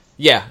Dunn.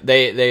 Yeah,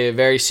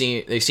 they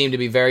seem to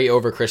be very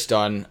over Chris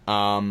Dunn.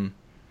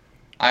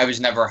 I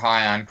was never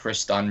high on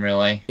Chris Dunn,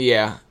 really.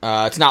 Yeah,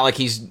 it's not like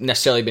he's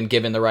necessarily been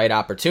given the right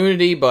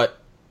opportunity, but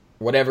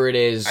whatever it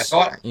is, I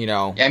thought,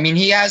 I mean,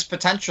 he has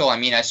potential. I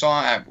mean, I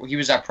saw he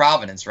was at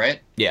Providence, right?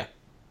 Yeah,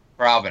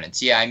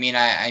 Providence. Yeah, I mean,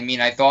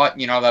 I thought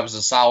that was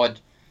a solid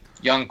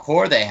young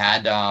core they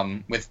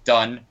had with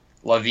Dunn,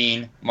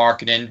 Levine,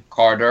 Markkanen,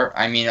 Carter.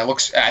 I mean,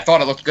 I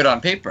thought it looked good on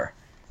paper.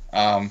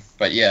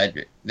 But yeah,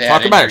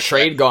 talk about a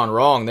trade gone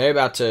wrong. They're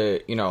about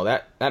to,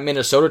 that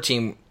Minnesota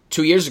team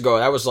 2 years ago,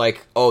 that was they're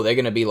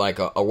going to be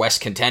a West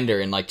contender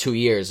in 2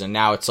 years, and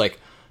now it's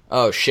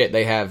oh shit,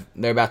 they're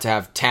about to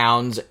have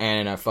Towns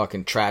and a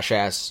fucking trash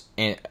ass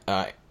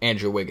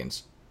Andrew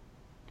Wiggins.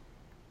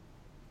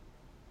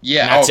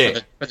 Yeah, that's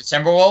it. For the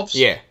Timberwolves.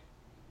 Yeah.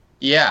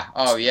 Yeah.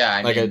 Oh yeah.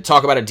 I mean,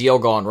 talk about a deal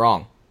gone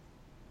wrong.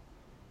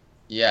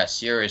 Yeah,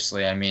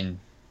 seriously. I mean,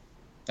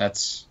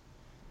 that's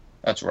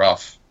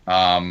rough.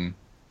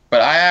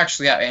 But I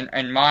actually,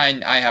 in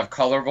mine, I have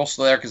Culverville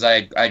still there because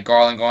I had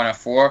Garland going at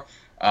 4.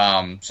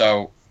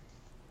 So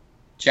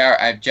I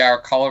have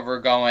Jarrett Culver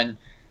going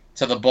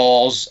to the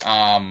Bulls.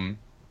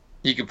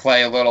 He could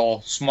play a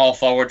little small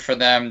forward for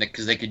them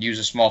because they could use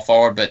a small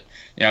forward, but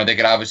they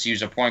could obviously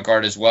use a point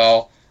guard as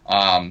well.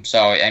 So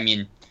I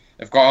mean,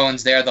 if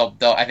Garland's there,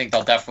 I think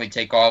they'll definitely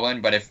take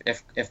Garland. But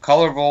if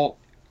Culver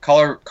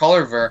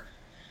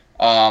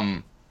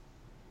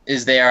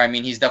is there, I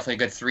mean, he's definitely a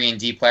good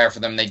 3-and-D player for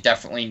them. They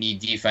definitely need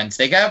defense.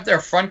 They have their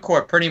front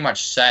court pretty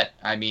much set.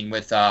 I mean,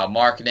 with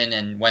Markkanen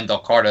and Wendell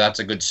Carter, that's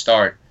a good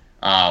start.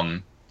 A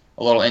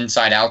little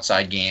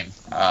inside-outside game.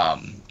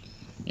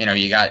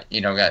 You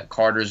got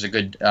Carter's a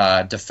good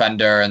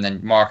defender, and then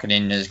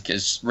Markkanen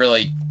is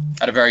really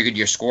had a very good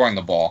year scoring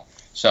the ball.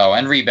 So,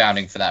 and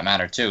rebounding for that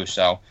matter too.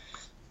 So,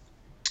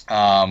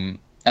 and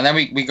then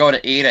we go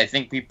to 8. I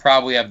think we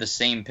probably have the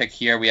same pick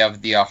here. We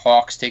have the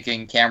Hawks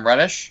taking Cam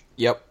Reddish.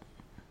 Yep.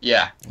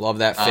 Yeah. Love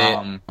that fit.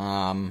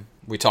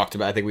 We talked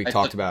about. I think we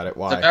talked about it.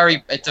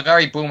 Why? It's a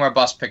very boomer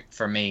bust pick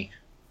for me.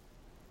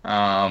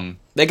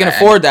 They can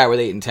afford that with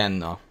 8 and 10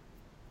 though.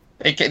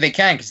 They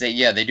can because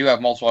they do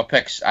have multiple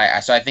picks. So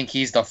I think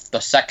he's the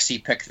sexy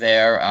pick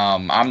there.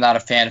 I'm not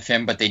a fan of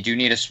him, but they do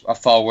need a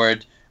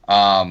forward.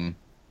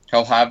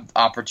 He'll have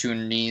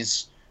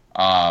opportunities.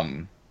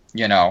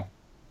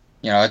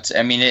 it's.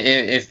 I mean,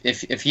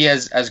 if he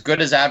has as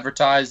good as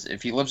advertised,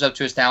 if he lives up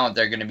to his talent,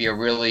 they're going to be a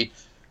really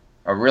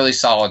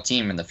solid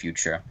team in the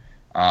future.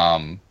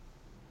 And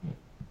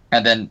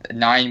then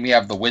 9, we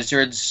have the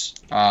Wizards.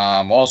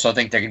 Also, I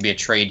think there could be a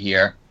trade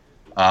here.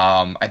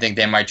 I think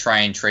they might try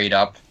and trade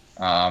up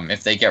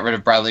if they get rid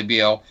of Bradley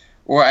Beal.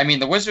 Or, I mean,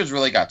 the Wizards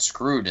really got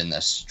screwed in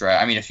this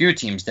draft. I mean, a few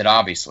teams did,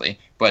 obviously.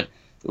 But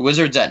the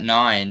Wizards at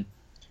 9,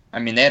 I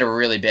mean, they had a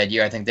really bad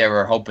year. I think they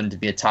were hoping to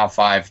be a top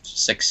 5,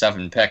 6,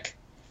 7 pick.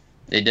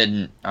 They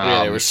didn't.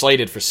 They were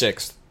slated for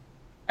 6th.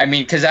 I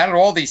mean, because out of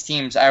all these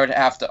teams, I would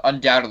have to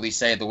undoubtedly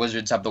say the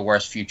Wizards have the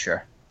worst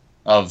future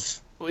of...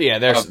 Yeah,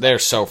 they're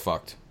so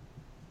fucked.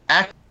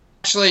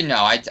 Actually, no.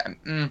 I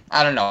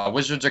don't know.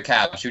 Wizards or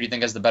Cavs? Who do you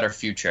think has the better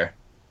future?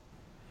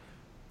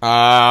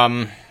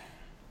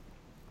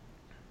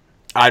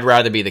 I'd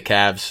rather be the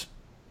Cavs.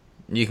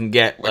 You can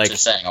get Which is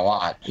saying a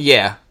lot.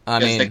 Yeah, I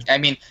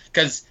mean,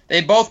 because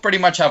they both pretty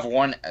much have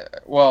one.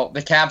 Well,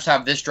 the Cavs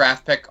have this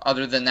draft pick.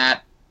 Other than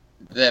that,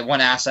 the one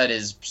asset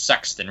is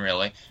Sexton,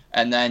 really,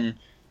 and then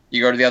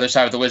you go to the other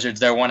side of the Wizards.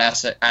 Their one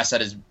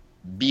asset is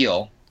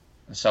Beal.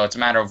 So it's a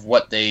matter of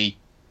what they,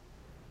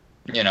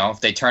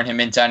 if they turn him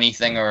into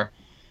anything or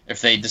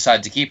if they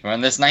decide to keep him.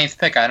 And this 9th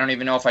pick, I don't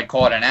even know if I'd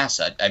call it an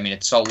asset. I mean,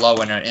 it's so low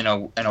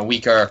in a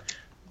weaker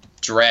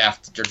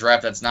draft, a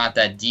draft that's not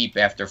that deep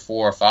after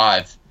 4 or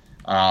 5.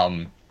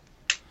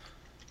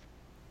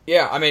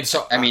 Yeah,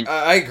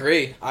 I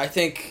agree. I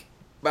think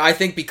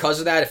because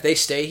of that, if they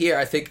stay here,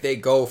 I think they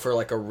go for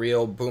like a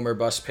real boomer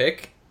bust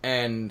pick,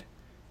 and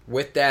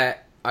with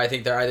that, I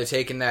think they're either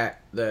taking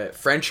the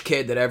French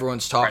kid that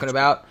everyone's talking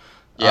about,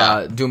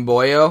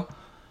 Doumbouya,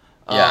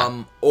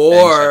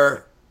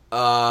 or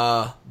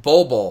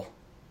Bol Bol.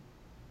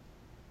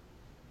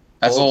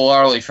 That's a little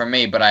early for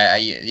me, but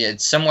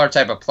it's similar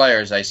type of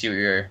players. I see what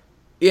you're.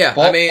 Yeah,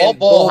 Bol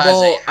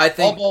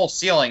Bol's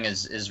ceiling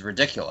is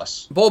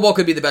ridiculous. Bol Bol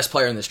could be the best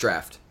player in this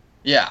draft.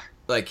 Yeah,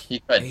 he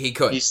could.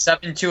 He's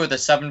 7'2" with a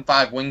 7'5"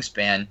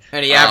 wingspan,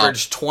 and he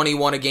averaged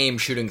 21 a game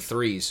shooting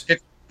threes.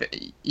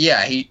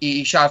 Yeah,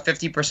 he shot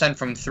 50%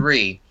 from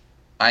 3.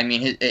 I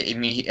mean,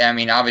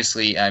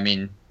 obviously,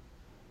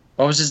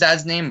 what was his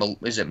dad's name?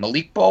 Is it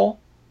Malik Bol?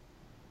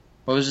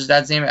 What was his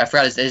dad's name? I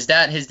forgot. His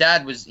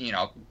dad was,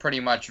 pretty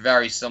much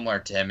very similar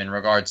to him in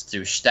regards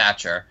to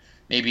stature.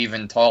 Maybe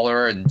even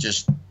taller and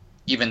just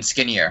even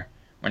skinnier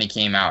when he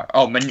came out.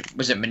 Oh,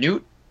 was it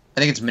Manute? I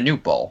think it's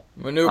Manute Bol.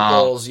 Manute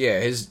Bol's, yeah.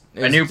 His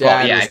dad was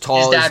tall.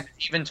 His dad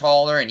was even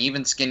taller and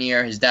even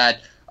skinnier. His dad,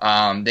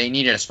 they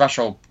needed a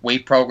special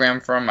weight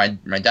program for him.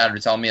 My dad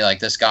would tell me, like,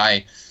 this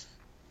guy,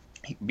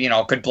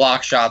 could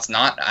block shots,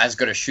 not as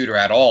good a shooter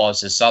at all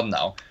as his son,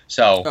 though.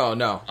 So, oh,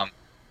 no.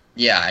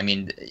 Yeah, I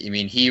mean,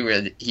 he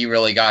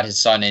really got his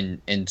son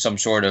in some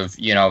sort of,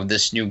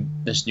 this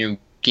new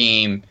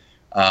game.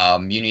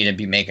 You need to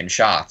be making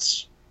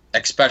shots,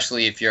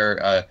 especially if you're,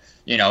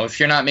 if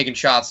you're not making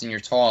shots and you're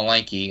tall and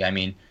lanky. I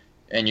mean,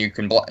 and you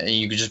can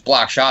just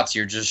block shots.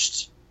 You're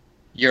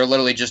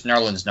literally just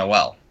Nerlens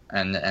Noel,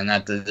 and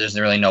that there's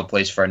really no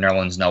place for a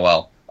Nerlens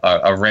Noel,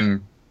 a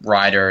rim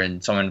rider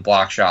and someone to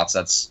block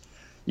shots.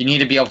 You need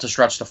to be able to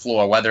stretch the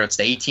floor, whether it's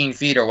the 18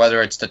 feet or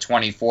whether it's the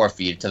 24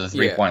 feet to the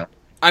 3-point.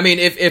 I mean,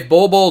 if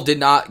Bol Bol did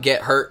not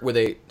get hurt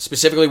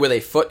specifically with a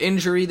foot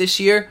injury this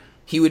year,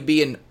 he would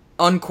be an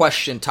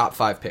unquestioned top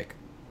 5 pick.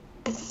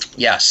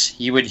 Yes,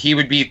 he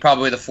would be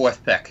probably the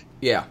 4th pick.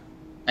 Yeah.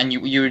 And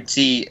you would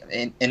see,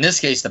 in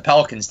this case, the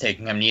Pelicans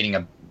taking him,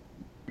 needing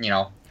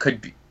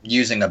could be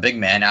using a big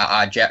man.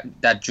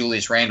 That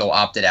Julius Randle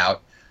opted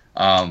out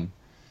of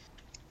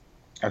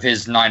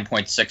his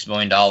 $9.6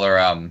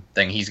 million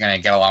thing. He's going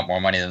to get a lot more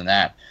money than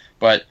that.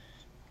 But,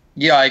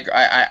 yeah,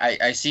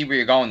 I see where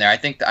you're going there. I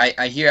think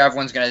I hear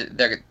everyone's going to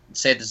they're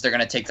going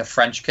to take the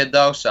French kid,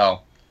 though,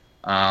 so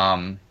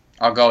I'll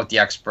go with the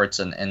experts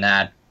in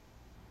that.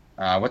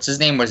 What's his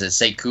name? Was it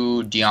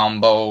Sekou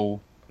Doumbouya.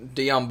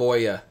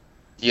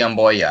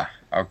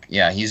 Oh,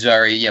 yeah, he's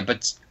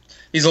but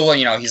he's a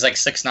little, he's like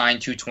 6'9",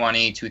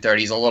 220,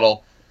 230. He's a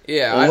little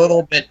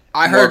bit.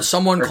 I heard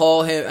someone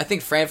call him, I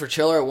think Fran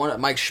Fraschilla,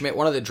 Mike Schmidt,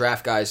 one of the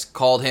draft guys,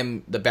 called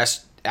him the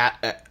best,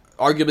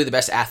 arguably the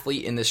best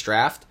athlete in this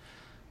draft. I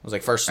was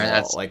like, first of all,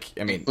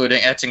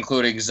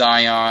 including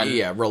Zion.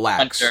 Yeah,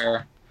 relax.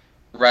 Hunter,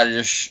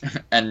 Reddish,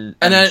 and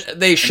then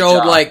they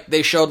showed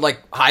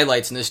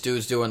highlights, and this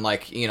dude's doing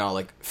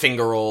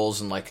finger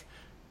rolls and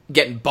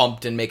getting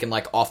bumped and making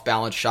off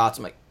balance shots.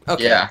 I'm like,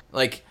 okay, yeah.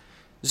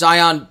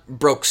 Zion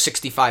broke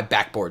 65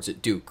 backboards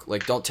at Duke.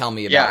 Don't tell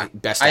me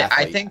about best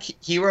athlete. I think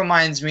he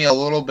reminds me a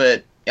little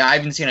bit. I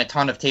haven't seen a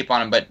ton of tape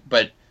on him,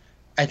 but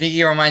I think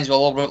he reminds me a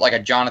little bit like a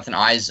Jonathan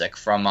Isaac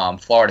from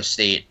Florida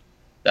State.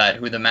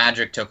 Who the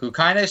Magic took, who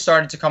kind of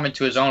started to come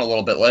into his own a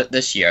little bit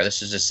this year.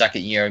 This is his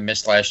 2nd year. He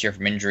missed last year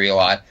from injury a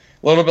lot. A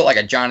little bit like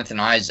a Jonathan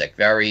Isaac.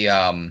 Very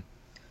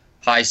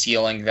high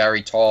ceiling,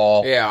 very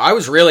tall. Yeah, I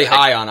was really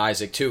high on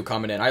Isaac, too,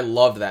 coming in. I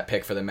loved that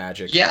pick for the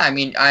Magic. Yeah, I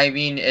mean,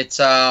 it's...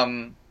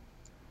 so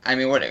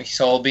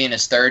he'll be in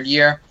his 3rd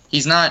year.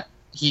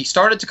 He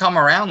started to come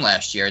around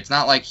last year. It's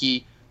not like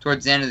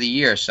towards the end of the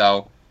year,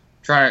 so...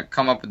 trying to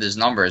come up with his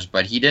numbers,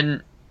 but he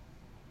didn't.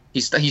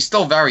 He's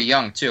still very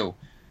young too.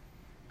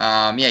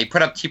 He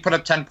put up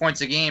 10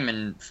 points a game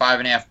and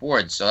 5.5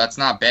 boards, so that's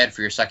not bad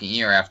for your second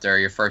year after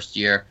your first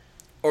year.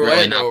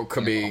 Orlando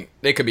could be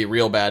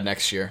real bad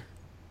next year.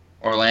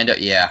 Orlando's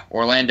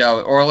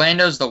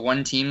the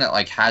one team that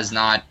like has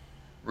not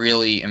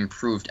really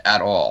improved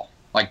at all.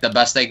 Like the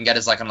best they can get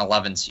is like an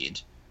 11 seed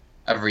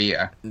every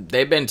year.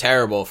 They've been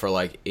terrible for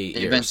like 8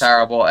 years. They've been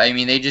terrible. I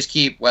mean, they just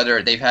keep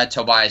whether they've had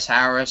Tobias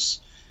Harris,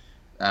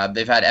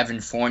 they've had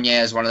Evan Fournier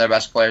as one of their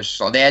best players.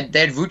 So they had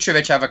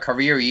Vucevic have a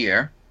career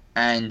year,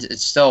 and it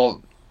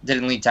still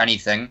didn't lead to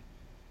anything.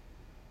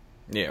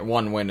 Yeah,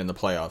 one win in the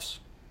playoffs.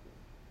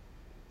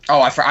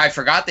 Oh, I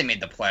forgot they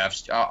made the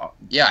playoffs.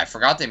 I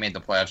forgot they made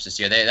the playoffs this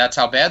year. That's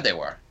how bad they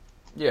were.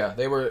 Yeah,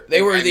 they were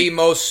the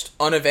most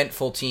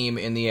uneventful team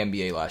in the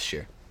NBA last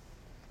year.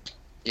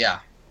 Yeah.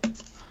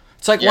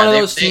 It's like one of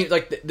those teams,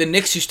 like the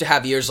Knicks used to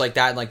have years like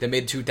that in like the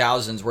mid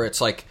 2000s, where it's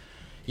like,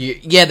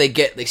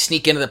 they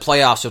sneak into the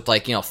playoffs with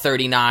like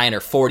 39 or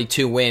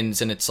 42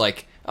 wins, and it's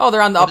like, oh,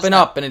 they're on the up and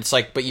up, and it's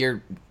like, but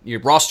your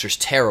roster's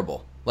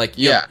terrible. Like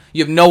you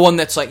have no one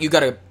that's like you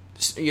got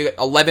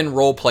 11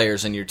 role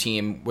players in your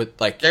team with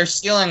like their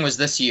ceiling was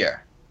this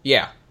year.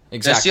 Yeah,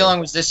 exactly. Their ceiling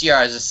was this year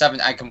as a 7.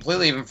 I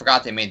completely even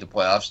forgot they made the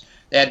playoffs.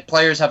 They had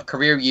players have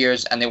career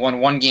years, and they won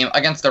one game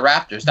against the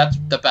Raptors. That's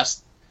the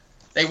best.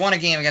 They won a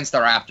game against the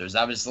Raptors.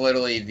 That was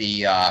literally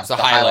the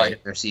highlight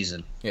of their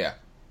season. Yeah.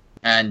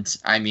 And,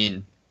 I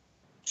mean,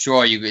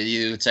 sure,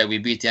 you would say we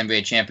beat the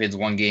NBA champions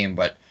one game,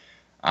 but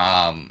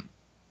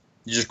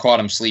you just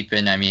caught him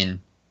sleeping. I mean,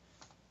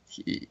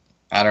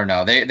 I don't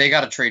know. They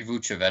got to trade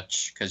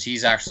Vucevic because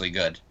he's actually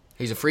good.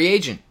 He's a free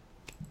agent.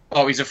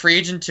 Oh, he's a free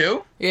agent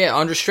too? Yeah,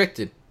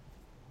 unrestricted.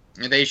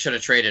 They should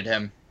have traded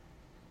him.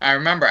 I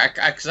remember,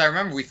 because I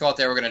remember we thought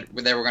they were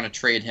gonna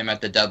trade him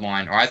at the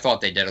deadline, or I thought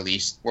they did at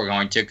least. We're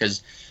going to,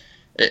 because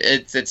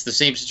it's the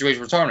same situation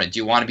we're talking about. Do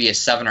you want to be a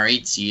 7 or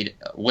 8 seed,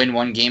 win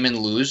one game and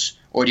lose,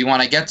 or do you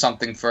want to get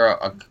something for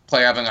a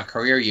player having a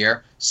career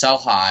year, sell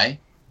high?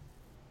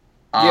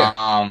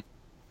 Yeah.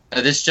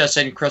 This just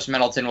said Chris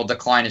Middleton will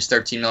decline his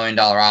 $13 million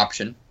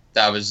option.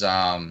 That was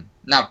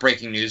not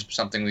breaking news, but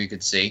something we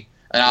could see.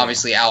 And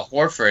obviously Al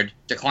Horford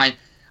declined.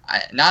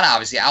 Not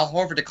obviously. Al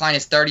Horford declined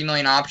his $30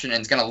 million option and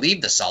is going to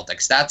leave the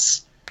Celtics. That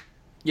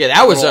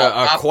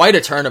was quite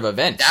a turn of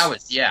events.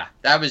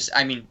 That was.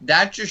 I mean,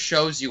 that just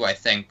shows you, I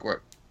think,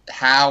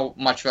 how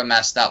much of a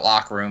mess that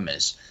locker room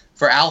is.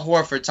 For Al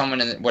Horford, someone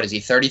what is he,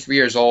 33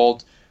 years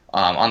old,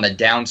 on the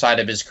downside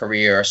of his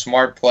career, a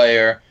smart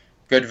player,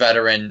 good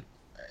veteran,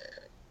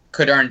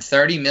 could earn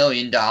 $30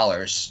 million,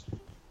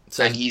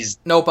 and he's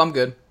nope. I'm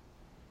good.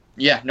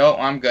 Yeah, no,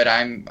 I'm good.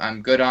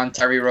 I'm good on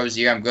Terry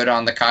Rozier. I'm good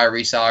on the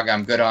Kyrie saga.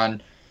 I'm good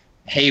on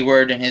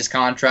Hayward and his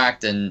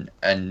contract, and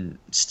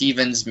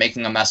Stevens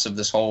making a mess of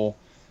this whole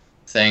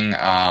thing.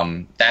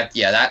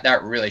 That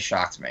really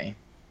shocked me.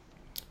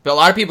 But a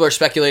lot of people are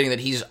speculating that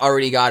he's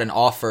already got an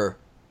offer,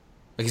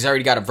 like he's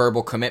already got a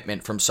verbal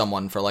commitment from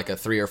someone for like a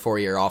 3 or 4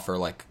 year offer,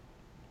 like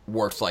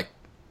worth like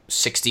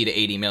 60 to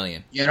 80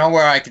 million. You know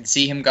where I could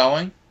see him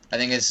going? I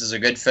think this is a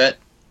good fit,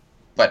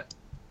 but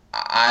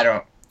I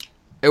don't.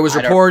 It was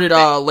reported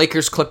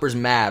Lakers, Clippers,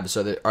 Mavs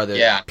are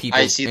the people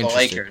I see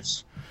interested. The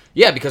Lakers.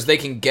 Yeah, because they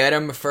can get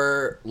him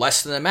for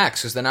less than the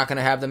max because they're not going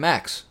to have the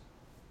max.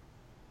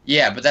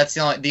 Yeah, but that's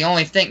the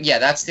only thing. Yeah,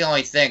 that's the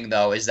only thing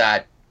though, is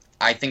that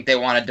I think they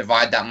want to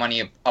divide that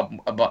money up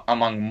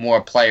among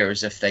more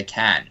players if they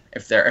can.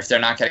 If they're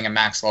not getting a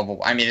max level.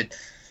 I mean,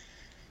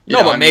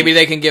 maybe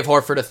they can give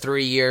Horford a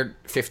 3-year,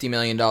 $50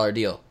 million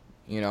deal.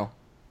 You know,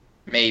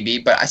 maybe.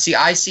 But I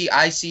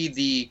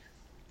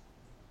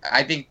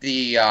think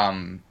the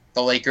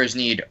Lakers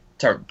need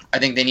to. I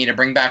think they need to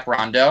bring back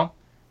Rondo.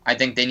 I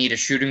think they need a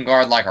shooting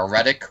guard like a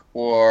Redick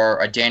or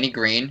a Danny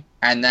Green,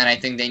 and then I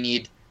think they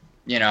need,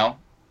 then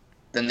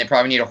they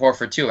probably need a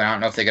Horford too. I don't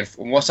know if they could.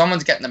 Well,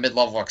 someone's getting the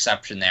mid-level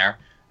exception there,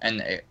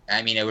 and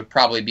it would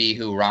probably be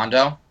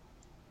Rondo.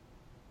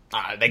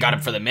 They got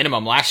him for the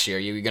minimum last year.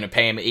 You're going to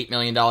pay him $8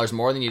 million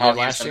more than you did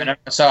last year.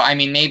 So I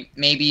mean,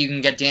 maybe you can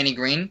get Danny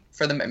Green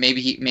for the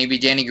maybe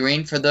Danny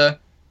Green for the.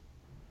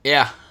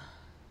 Yeah.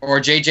 Or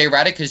JJ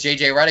Redick, because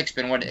JJ Redick's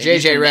been what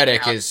JJ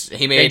Redick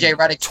he made JJ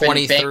Redick's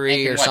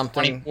 23 or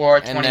something, 24,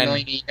 20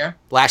 million a year.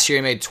 Last year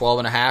he made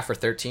 12.5 or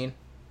 13.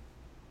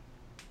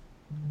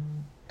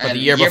 But the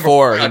year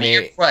before he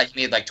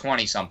made like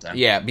 20 something.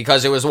 Yeah,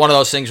 because it was one of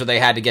those things where they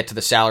had to get to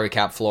the salary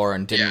cap floor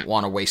and didn't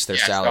want to waste their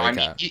salary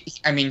cap.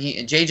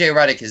 JJ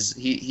Redick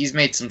he's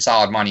made some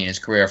solid money in his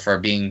career for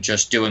being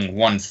just doing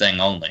one thing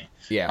only.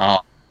 Yeah.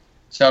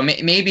 So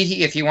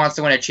maybe if he wants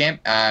to win a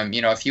champ,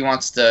 if he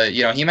wants to,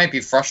 he might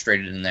be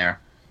frustrated in there.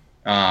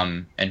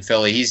 In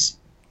Philly, he's,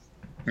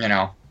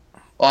 a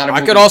lot of.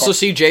 I could also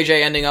see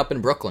JJ ending up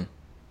in Brooklyn.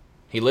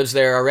 He lives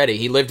there already.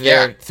 He lived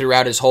there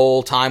throughout his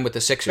whole time with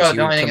the Sixers. So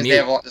the only thing is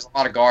there's a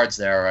lot of guards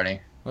there already.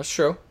 That's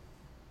true.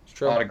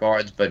 A lot of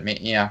guards, but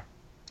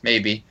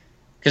maybe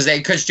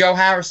because Joe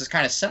Harris is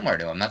kind of similar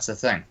to him. That's the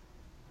thing.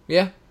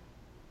 Yeah.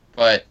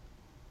 But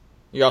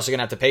you're also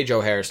gonna have to pay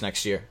Joe Harris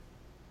next year.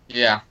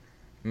 Yeah.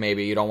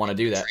 maybe you don't want to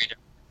do that.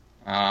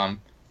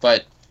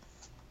 But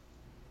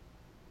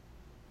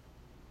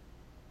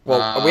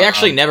Well, we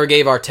actually never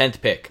gave our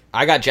 10th pick.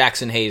 I got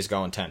Jackson Hayes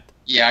going 10th.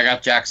 yeah, I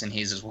got Jackson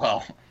Hayes as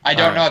well. I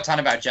don't know a ton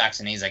about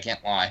Jackson Hayes. I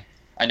can't lie.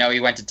 I know he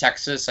went to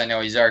Texas. I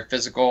know he's very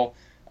physical.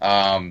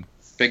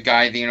 Big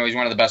guy. You know, he's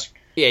one of the best.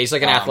 Yeah, he's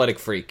like an athletic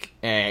freak.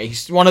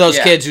 He's one of those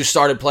kids who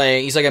started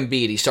playing. He's like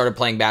Embiid. He started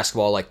playing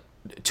basketball like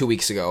 2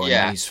 weeks ago,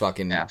 and he's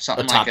fucking a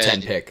top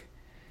 10 pick.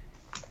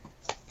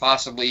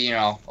 Possibly, you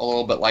know, a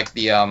little bit like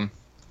the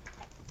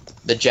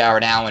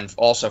Jared Allen,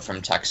 also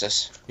from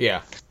Texas.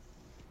 Yeah.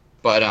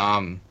 But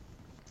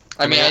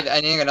I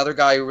think another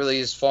guy who really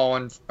has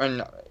fallen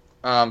on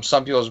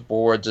some people's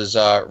boards is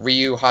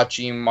Ryu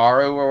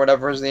Hachimaru or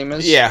whatever his name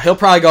is. Yeah, he'll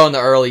probably go in the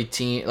early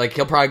teen. Like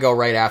he'll probably go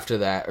right after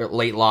that, or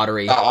late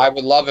lottery. I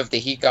would love if the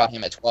Heat got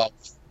him at 12.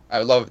 I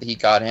would love if the Heat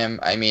got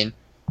him. I mean,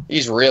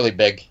 he's really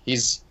big.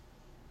 He's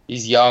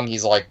young.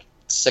 He's like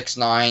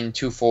 6'9",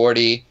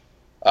 240.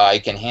 He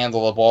can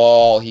handle the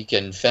ball. He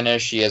can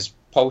finish. He has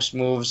post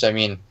moves. I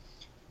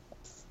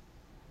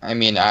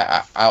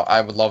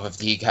would love if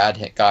he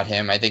got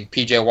him. I think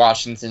P.J.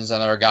 Washington's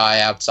another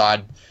guy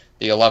outside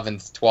the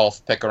 11th,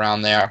 12th pick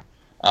around there.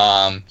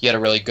 He had a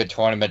really good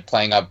tournament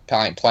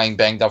playing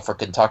banged up for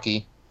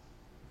Kentucky.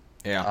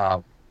 Yeah.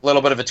 A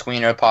little bit of a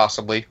tweener,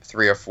 possibly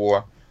 3 or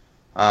 4.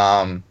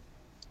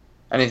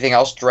 Anything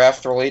else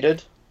draft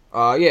related?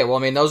 Yeah. Well, I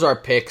mean, those are our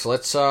picks.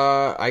 Let's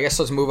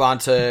let's move on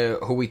to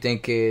who we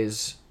think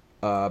is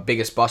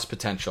biggest bust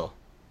potential.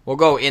 We'll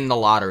go in the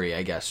lottery,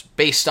 I guess,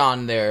 based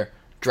on their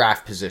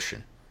draft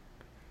position.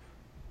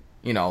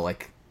 You know,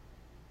 like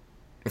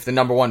if the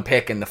number 1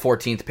 pick and the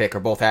 14th pick are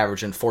both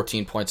averaging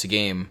 14 points a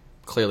game,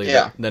 clearly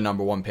the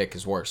number 1 pick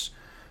is worse.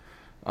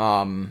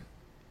 I don't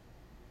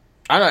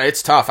know.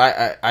 It's tough.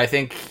 I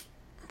think.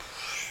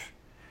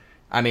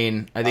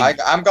 I'm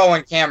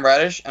going Cam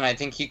Reddish, and I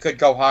think he could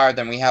go higher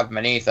than we have him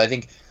at 8th. I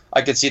think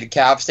I could see the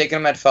Cavs taking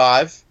him at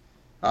 5.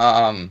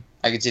 I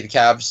could see the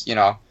Cavs, you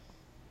know.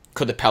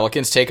 Could the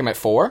Pelicans take him at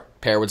 4,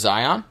 pair with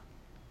Zion?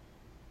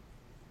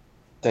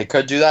 They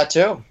could do that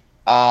too.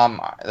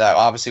 That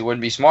obviously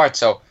wouldn't be smart.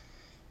 So,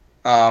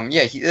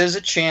 there's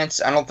a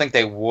chance. I don't think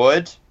they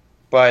would,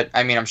 but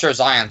I mean, I'm sure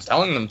Zion's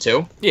telling them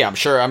to. Yeah, I'm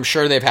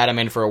sure they've had him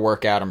in for a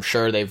workout. I'm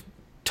sure they've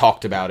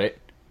talked about it.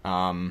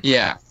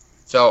 Yeah.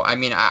 So I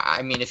mean,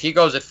 if he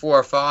goes at 4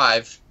 or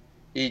 5,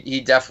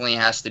 he definitely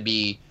has to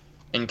be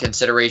in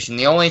consideration.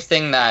 The only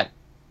thing that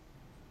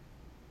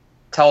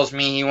tells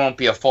me he won't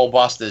be a full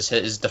bust is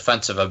his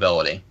defensive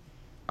ability.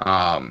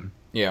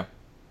 Yeah.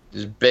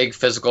 He's a big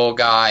physical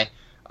guy,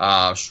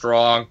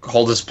 strong,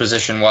 hold his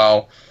position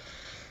well,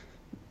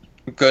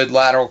 good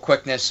lateral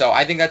quickness. So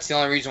I think that's the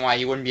only reason why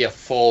he wouldn't be a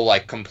full,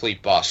 like,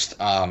 complete bust.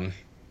 I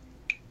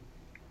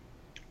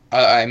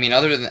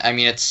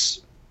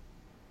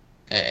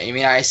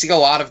see a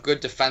lot of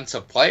good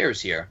defensive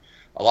players here.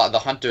 A lot of the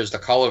Hunters, the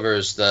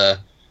Cullivers,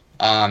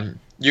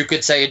 you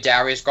could say a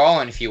Darius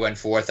Garland if he went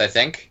 4th, I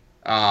think.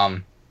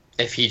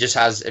 If he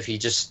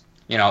just,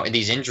 you know,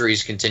 these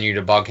injuries continue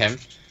to bug him.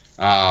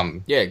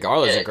 Garland's a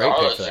great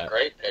pick for that.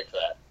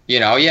 You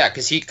know, yeah,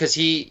 because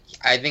he,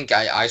 I think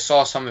I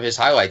saw some of his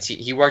highlights.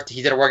 He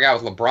did a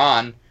workout with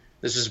LeBron.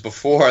 This was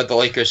before the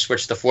Lakers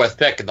switched the 4th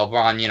pick, and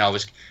LeBron, you know,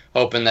 was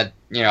hoping that,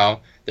 you know,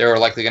 they were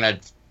likely going to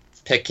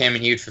pick him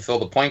and he would fulfill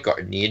the point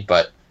guard need,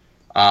 but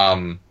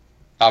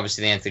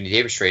obviously the Anthony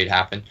Davis trade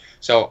happened.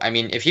 So I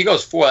mean, if he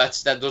goes 4,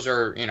 those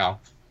are, you know,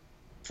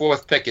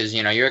 4th pick is,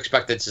 you know, you're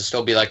expected to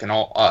still be like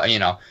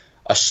a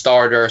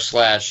starter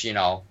 / you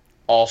know,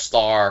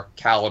 all-star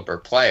caliber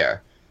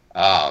player.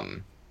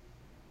 And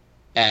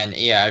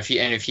yeah, if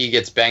he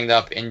gets banged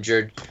up,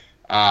 injured,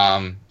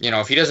 you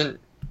know, if he doesn't,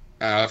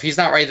 if he's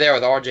not right there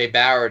with R.J.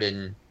 Barrett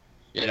and,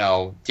 you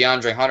know,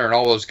 DeAndre Hunter and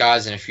all those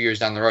guys in a few years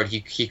down the road,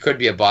 he could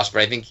be a bust.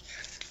 But I think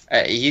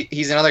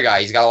he's another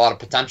guy. He's got a lot of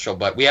potential,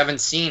 but we haven't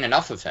seen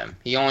enough of him.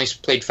 He only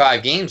played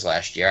 5 games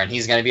last year, and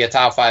he's going to be a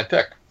top 5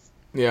 pick.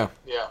 Yeah.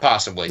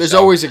 Possibly. There's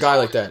always a guy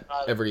like that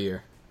every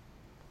year.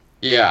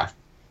 Yeah.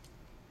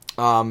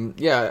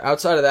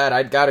 Outside of that,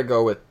 I'd got to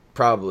go with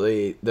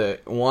probably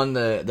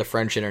the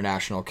French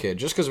international kid,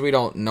 just because we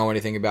don't know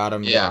anything about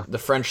him. Yeah. The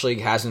French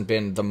league hasn't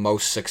been the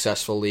most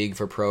successful league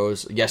for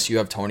pros. Yes, you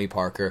have Tony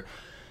Parker.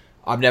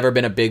 I've never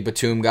been a big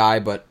Batum guy,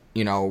 but,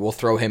 you know, we'll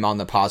throw him on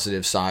the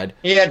positive side.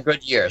 He had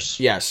good years.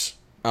 Yes.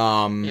 He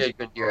had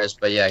good years,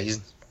 but yeah,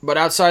 But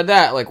outside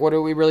that, like, what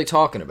are we really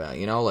talking about?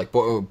 You know, like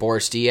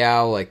Boris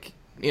Diaw, like,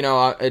 you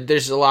know,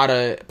 there's a lot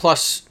of,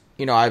 plus,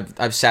 you know,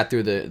 I've sat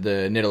through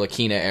the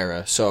Ntilikina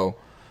era, so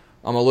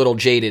I'm a little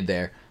jaded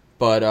there.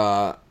 But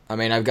I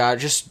mean, I've got,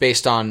 just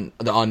based on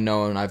the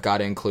unknown, I've got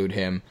to include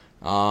him.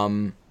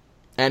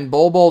 And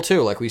Bol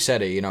too, like we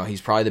said, you know,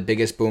 he's probably the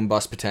biggest boom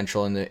bust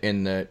potential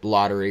in the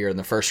lottery or in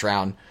the first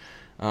round.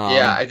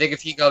 Yeah, I think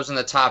if he goes in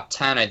the top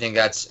 10, I think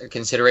that's a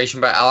consideration.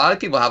 But a lot of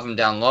people have him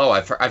down low.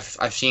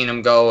 I've seen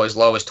him go as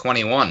low as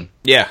 21.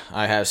 Yeah,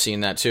 I have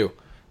seen that too.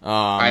 In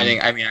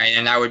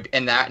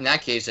that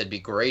case, that'd be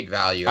great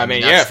value.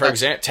 For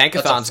example,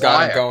 Tankathon's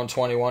got him going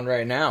 21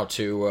 right now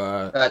to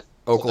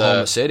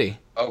Oklahoma City.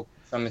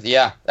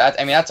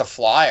 That's a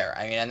flyer.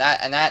 I mean, and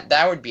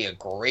that would be a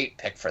great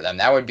pick for them.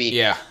 That would be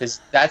he's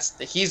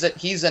a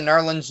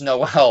Nerlens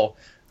Noel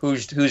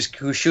who's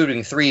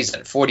shooting threes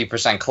at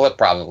 40% clip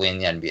probably in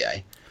the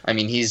NBA. I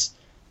mean, he's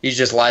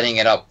just lighting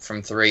it up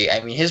from three.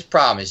 I mean, his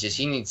problem is just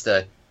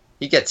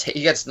he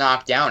gets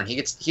knocked down. He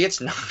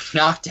gets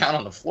knocked down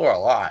on the floor a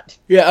lot.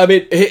 Yeah, I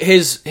mean,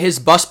 his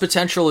bust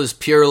potential is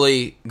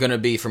purely going to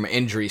be from an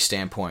injury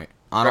standpoint.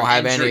 I don't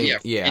have any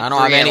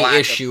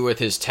issue with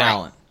his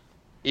talent.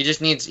 He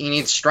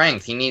needs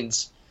strength. He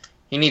needs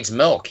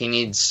milk. He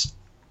needs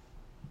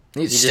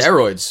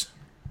steroids.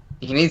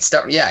 He needs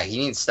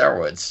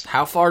steroids.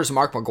 How far does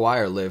Mark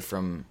McGwire live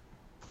from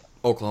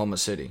Oklahoma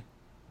City?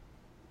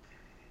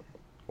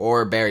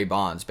 Or Barry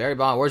Bonds?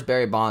 Where's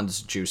Barry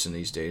Bonds juicing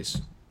these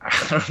days?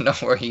 I don't know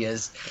where he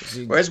is.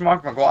 Where's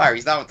Mark McGwire?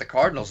 He's not with the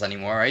Cardinals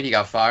anymore, right? He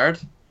got fired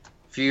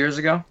a few years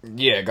ago.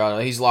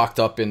 Yeah, he's locked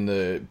up in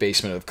the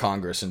basement of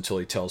Congress until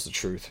he tells the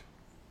truth.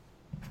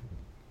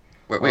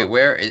 Wait,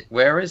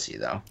 where is he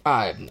though?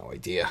 I have no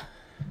idea.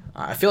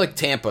 I feel like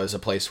Tampa is a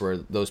place where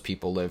those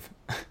people live.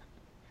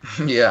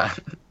 Yeah,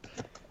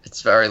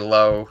 it's very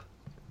low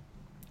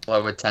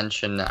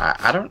attention.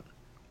 I don't.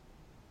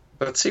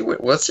 Let's see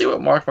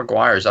what Mark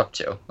McGwire's up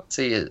to. Let's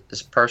see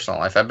his personal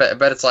life. I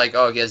bet it's like,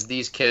 he has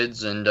these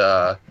kids and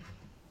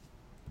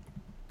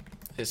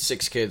his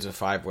 6 kids with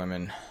 5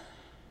 women.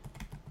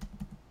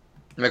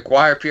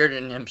 McGwire appeared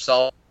in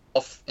himself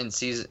in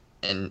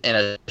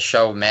a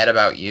show Mad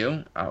About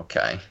You.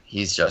 Okay,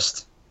 he's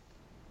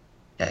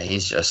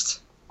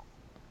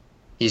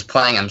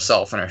playing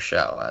himself in a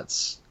show.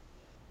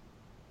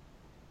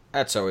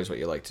 That's always what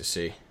you like to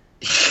see.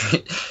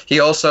 He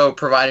also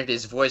provided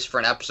his voice for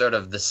an episode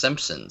of The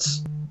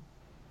Simpsons.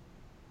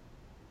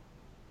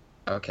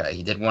 Okay,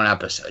 he did one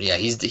episode. Yeah,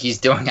 he's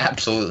doing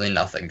absolutely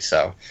nothing.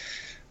 So,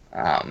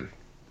 I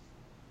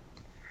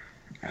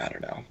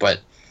don't know. But,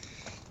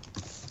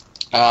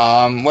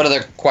 what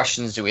other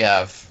questions do we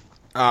have?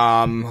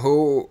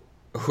 Who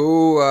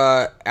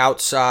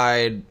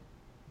outside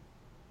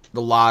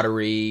the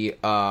lottery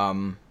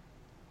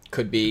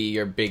could be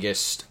your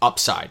biggest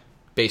upside?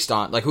 Based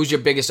on, who's your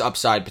biggest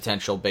upside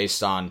potential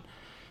based on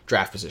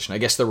draft position? I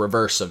guess the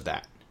reverse of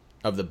that,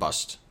 of the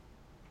bust.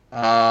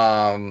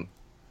 I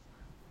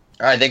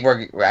think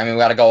we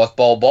got to go with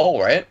Bol,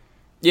 right?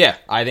 Yeah,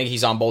 I think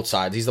he's on both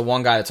sides. He's the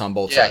one guy that's on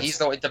both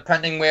sides. Yeah,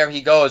 depending where he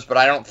goes, but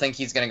I don't think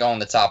he's going to go in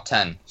the top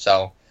 10.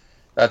 So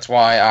that's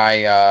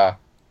why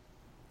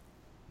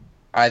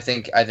I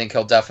think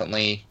he'll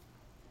definitely.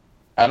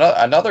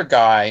 Another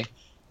guy,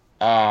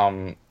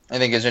 I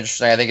think is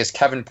interesting. I think is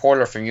Kevin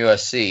Porter from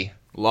USC.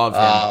 Love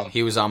him.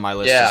 He was on my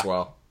list as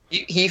well.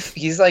 He's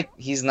been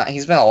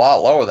a lot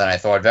lower than I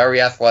thought. Very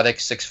athletic,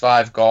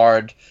 6'5"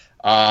 guard.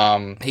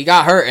 He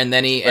got hurt and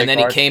then he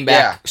came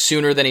back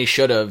sooner than he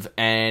should have,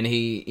 and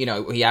he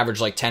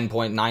averaged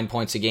 10.9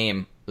 points a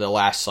game the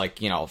last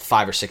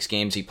 5 or 6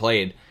 games he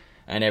played,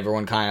 and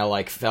everyone kind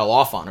of fell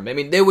off on him. I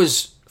mean, there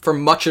was for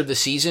much of the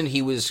season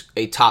he was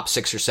a top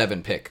 6 or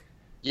 7 pick.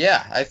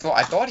 Yeah, I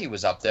thought he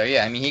was up there.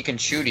 Yeah, I mean he can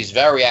shoot. He's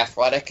very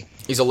athletic.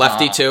 He's a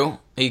lefty too.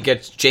 He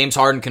gets James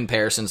Harden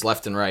comparisons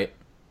left and right.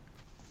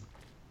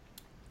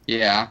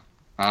 Yeah.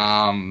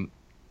 I'm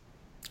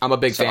a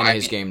big fan of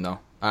his game though.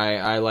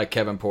 I like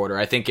Kevin Porter.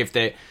 I think if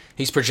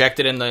he's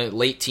projected in the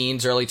late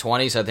teens, early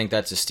 20s, I think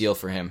that's a steal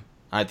for him.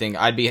 I think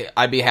I'd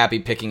be happy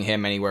picking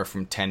him anywhere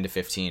from 10 to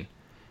 15.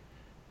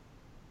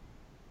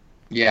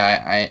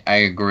 Yeah, I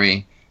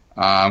agree.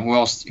 Who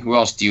else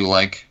do you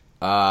like?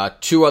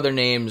 2 other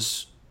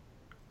names.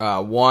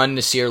 One,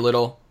 Nasir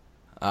Little.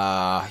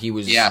 He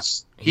was a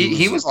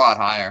lot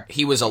higher.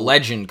 He was a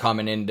legend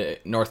coming into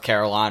North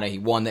Carolina. He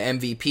won the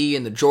MVP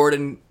in the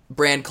Jordan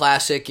Brand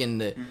Classic in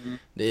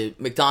the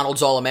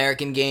McDonald's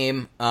All-American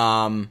game.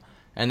 And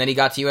then he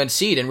got to UNC,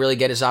 didn't really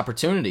get his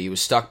opportunity. He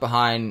was stuck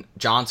behind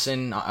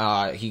Johnson.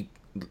 He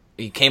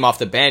came off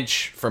the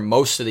bench for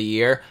most of the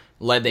year,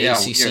 led the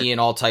ACC in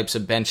all types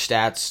of bench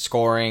stats,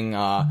 scoring.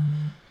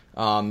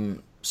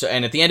 So,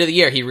 and at the end of the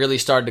year, he really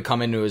started to come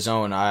into his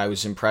own. I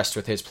was impressed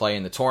with his play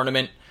in the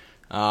tournament.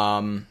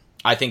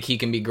 I think he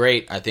can be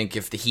great. I think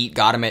if the Heat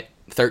got him at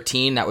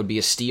 13, that would be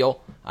a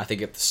steal. I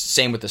think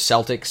same with the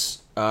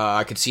Celtics.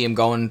 I could see him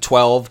going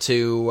 12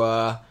 to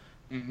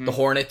the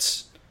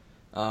Hornets.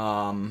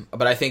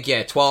 But I think,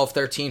 12,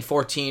 13,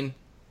 14,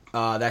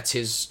 that's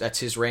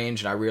his range,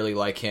 and I really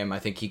like him. I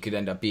think he could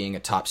end up being a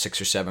top 6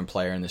 or 7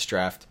 player in this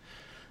draft.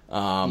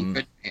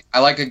 I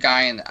like a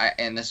guy,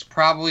 and this is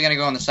probably going to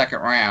go in the second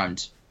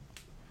round.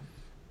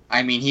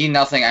 I mean,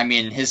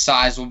 his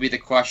size will be the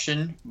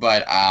question,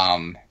 but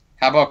how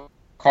about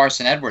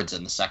Carson Edwards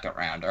in the second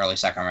round, early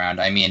second round?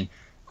 I mean,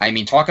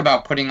 talk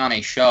about putting on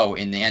a show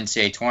in the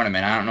NCAA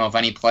tournament. I don't know if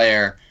any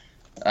player,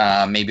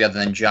 maybe other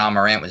than Ja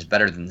Morant, was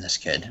better than this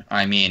kid.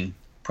 I mean,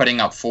 putting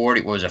up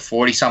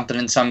 40-something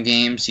in some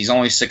games. He's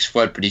only 6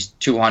 foot, but he's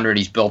 200.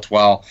 He's built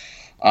well.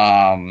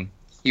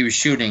 He was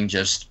shooting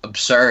just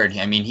absurd.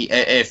 I mean,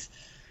 if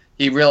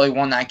he really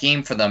won that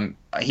game for them,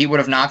 he would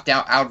have knocked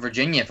out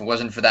Virginia if it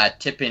wasn't for that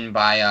tip-in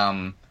by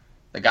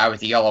the guy with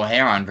the yellow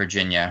hair on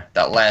Virginia,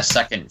 that last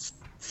second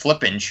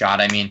flipping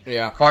shot. I mean,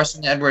 Yeah.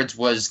 Carson Edwards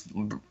was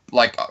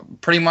like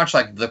pretty much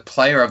like the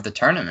player of the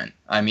tournament.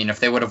 I mean, if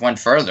they would have went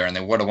further and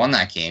they would have won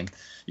that game,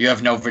 you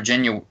have no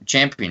Virginia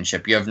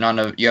championship. You have no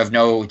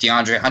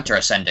DeAndre Hunter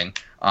ascending.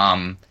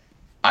 I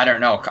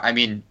don't know. I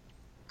mean,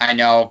 I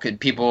know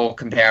people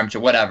compare him to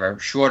whatever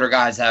shorter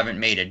guys haven't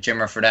made it,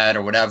 Jimmer Fredette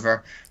or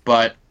whatever,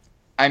 but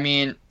I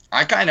mean,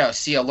 I kind of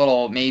see a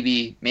little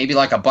maybe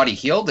like a Buddy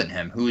Hield in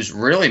him, who's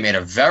really made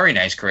a very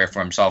nice career for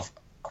himself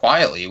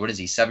quietly. What is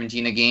he,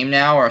 17 a game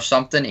now or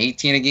something,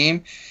 18 a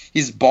game?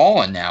 He's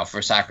balling now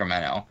for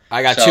Sacramento.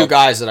 I got two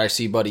guys that I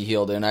see Buddy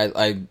Hield in.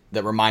 I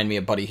that remind me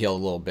of Buddy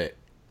Hield a little bit.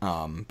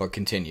 But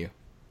continue.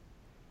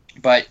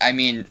 But I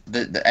mean,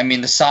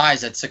 the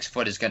size at 6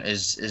 foot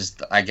is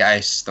I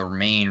guess the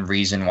main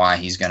reason why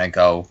he's gonna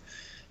go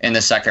in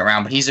the second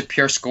round. But he's a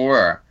pure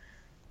scorer.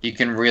 He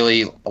can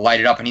really light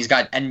it up, and he's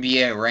got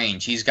NBA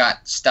range. He's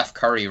got Steph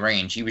Curry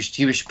range. He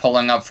was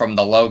pulling up from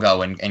the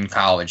logo in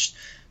college,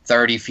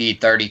 30 feet,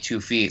 32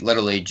 feet,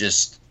 literally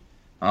just.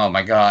 Oh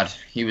my God,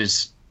 he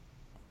was.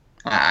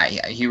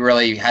 He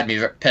really had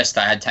me pissed.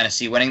 I had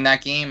Tennessee winning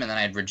that game, and then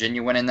I had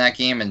Virginia winning that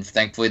game, and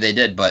thankfully they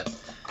did. But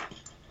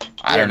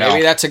I don't know.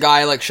 Maybe that's a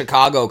guy like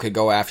Chicago could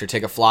go after,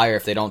 take a flyer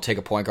if they don't take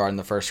a point guard in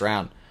the first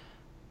round.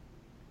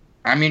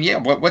 I mean, yeah.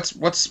 What's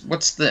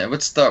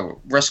the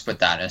risk with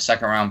that? A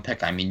second round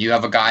pick. I mean, you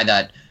have a guy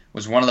that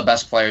was one of the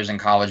best players in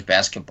college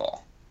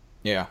basketball.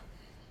 Yeah.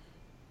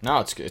 No,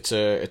 it's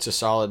a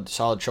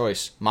solid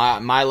choice.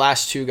 My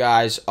last two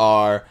guys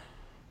are.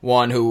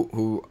 One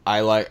who I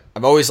like,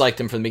 I've always liked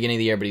him from the beginning of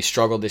the year, but he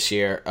struggled this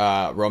year.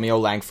 Romeo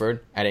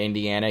Langford out of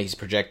Indiana. He's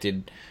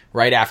projected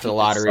right after the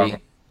lottery,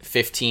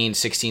 15,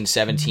 16,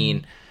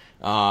 17.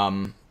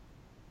 The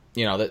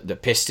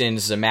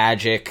Pistons, the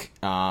Magic,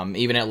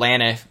 even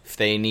Atlanta, if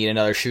they need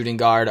another shooting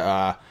guard.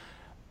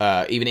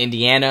 Even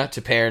Indiana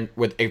to pair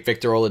with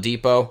Victor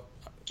Oladipo,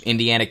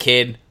 Indiana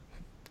kid.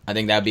 I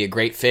think that would be a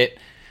great fit.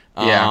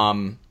 Yeah.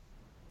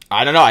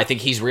 I don't know. I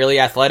think he's really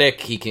athletic.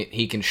 He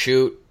can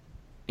shoot.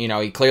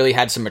 He clearly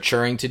had some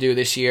maturing to do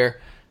this year.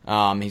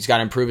 He's got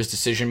to improve his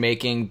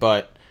decision-making,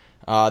 but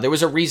there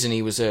was a reason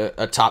he was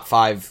a top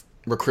 5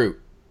 recruit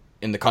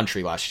in the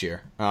country last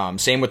year.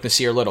 Same with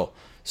Nasir Little.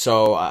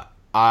 So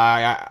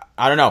I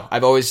don't know.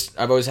 I've always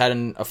had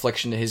an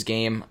affliction to his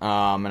game,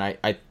 and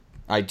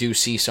I do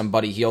see some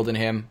Buddy Hield in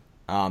him.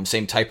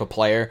 Same type of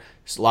player.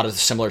 There's a lot of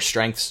similar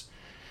strengths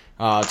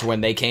to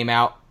when they came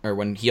out, or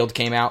when Hield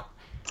came out.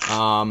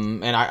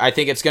 And I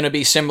think it's going to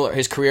be similar.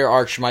 His career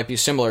arc might be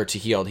similar to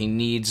Hield.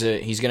 He's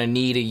going to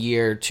need a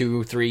year,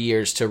 2-3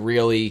 years to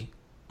really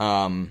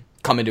come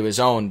into his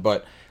own.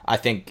 But I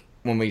think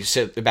when we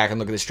sit back and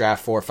look at this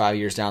draft 4 or 5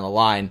 years down the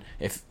line,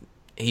 if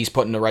he's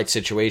put in the right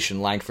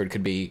situation, Langford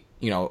could be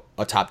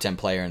a top 10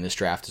 player in this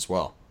draft as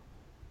well.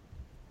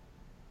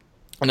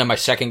 And then my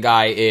second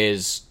guy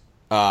is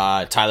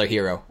Tyler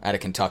Hero out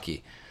of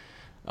Kentucky.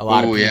 A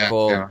lot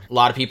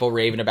of people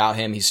raving about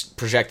him. He's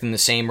projecting the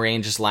same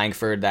range as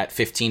Langford, that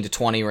 15 to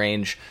 20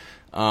 range.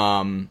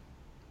 Kid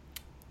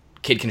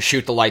can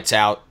shoot the lights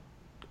out.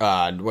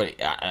 I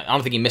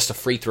don't think he missed a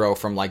free throw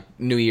from like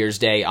New Year's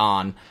Day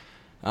on.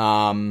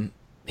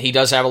 He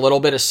does have a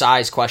little bit of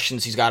size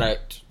questions. He's got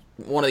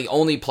one of the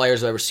only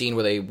players I've ever seen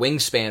with a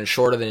wingspan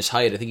shorter than his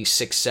height. I think he's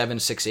 6'7",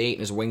 6'8", and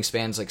his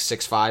wingspan's like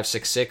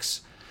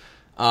 6'5",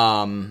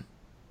 6'6".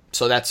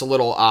 So that's a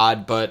little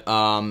odd, but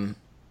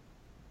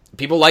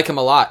people like him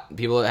a lot.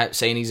 People are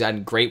saying he's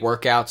had great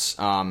workouts.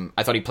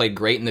 I thought he played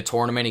great in the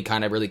tournament. He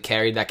kind of really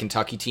carried that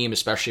Kentucky team,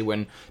 especially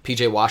when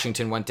P.J.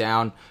 Washington went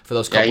down for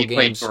those couple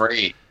games. He played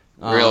great.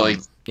 Really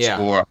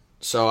score.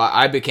 So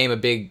I became a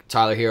big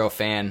Tyler Hero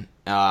fan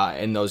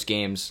in those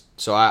games.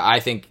 So I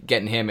think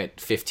getting him at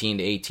 15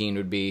 to 18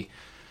 would be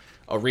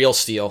a real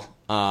steal.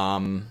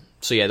 So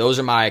yeah, those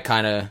are my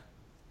kind of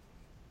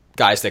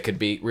guys that could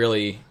be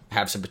really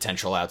have some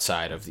potential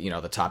outside of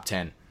the top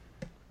 10.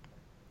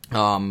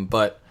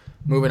 But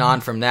moving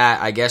on from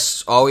that, I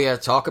guess all we have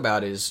to talk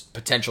about is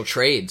potential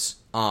trades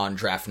on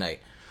draft night.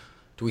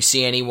 Do we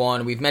see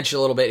anyone? We've mentioned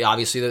a little bit,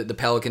 obviously, the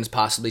Pelicans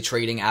possibly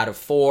trading out of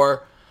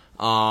 4.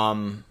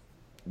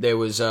 There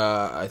was,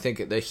 I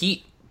think, the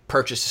Heat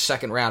purchased a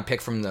second-round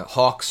pick from the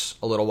Hawks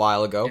a little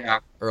while ago,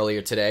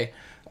 earlier today.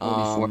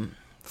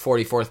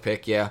 44th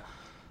pick, yeah.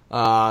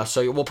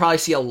 So we'll probably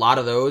see a lot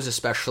of those,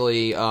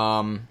 especially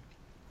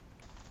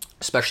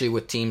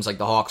with teams like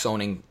the Hawks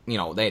owning,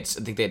 I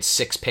think they had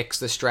 6 picks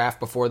this draft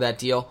before that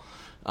deal.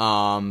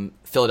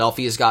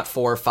 Philadelphia's got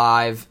 4 or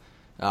 5.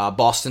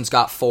 Boston's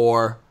got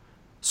 4.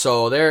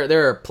 So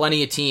there are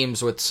plenty of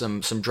teams with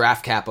some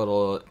draft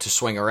capital to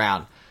swing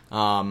around.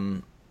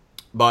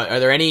 But are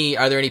there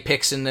any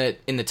picks in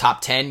the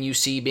top 10 you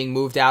see being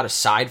moved out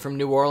aside from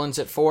New Orleans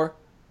at 4?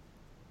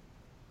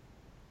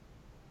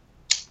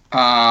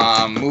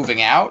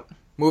 Moving out?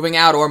 Moving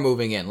out or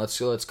moving in.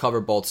 Let's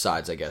cover both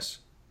sides, I guess.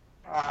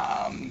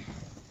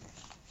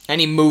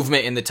 Any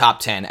movement in the top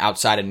 10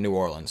 outside of New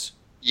Orleans?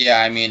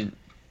 Yeah, I mean,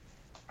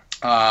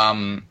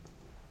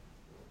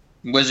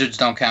 Wizards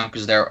don't count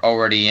because they're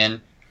already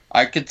in.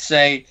 I could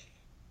say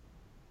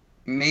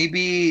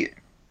maybe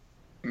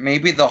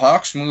the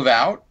Hawks move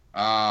out.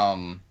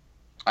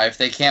 If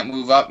they can't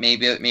move up,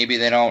 maybe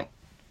they don't.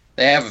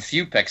 They have a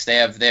few picks. They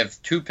have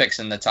 2 picks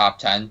in the top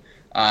 10.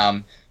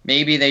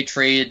 Maybe they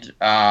trade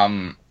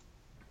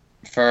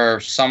for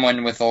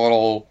someone with a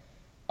little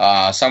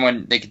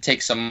someone they could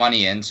take some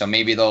money in. So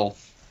maybe they'll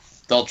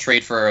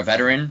trade for a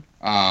veteran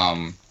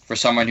for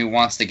someone who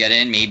wants to get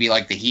in. Maybe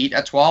like the Heat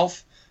at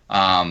 12.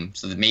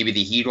 So that maybe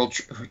the Heat will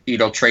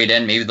trade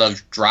in. Maybe they'll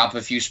drop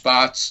a few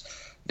spots.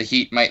 The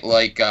Heat might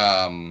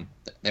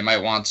they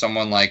might want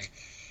someone like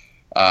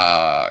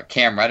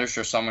Cam Reddish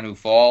or someone who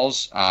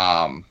falls.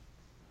 I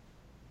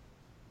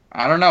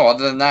don't know.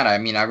 Other than that, I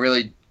mean, I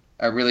really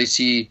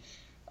see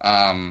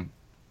the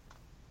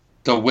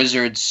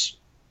Wizards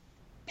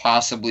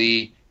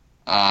possibly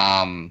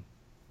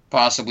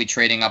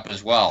trading up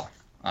as well.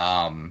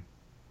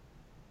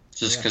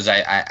 Just because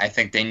I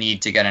think they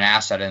need to get an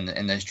asset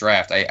in this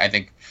draft. I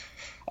think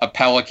a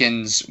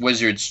Pelicans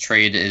Wizards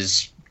trade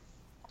is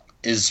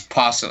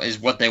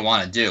what they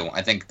want to do.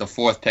 I think the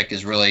 4th pick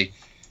is really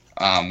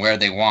where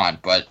they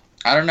want, but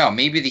I don't know.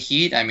 Maybe the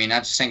Heat. I mean,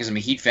 not just saying because I'm a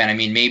Heat fan. I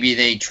mean, maybe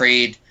they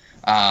trade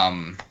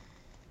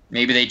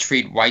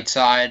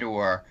Whiteside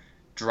or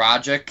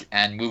Dragic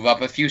and move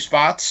up a few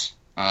spots.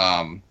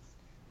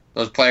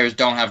 Those players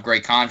don't have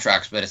great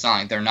contracts, but it's not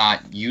like they're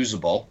not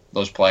usable.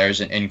 Those players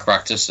in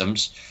correct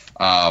systems.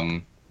 I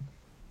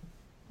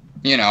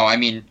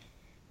mean,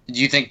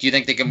 do you think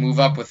they can move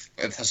up with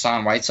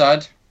Hassan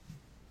Whiteside?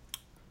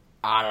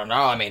 I don't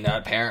know. I mean,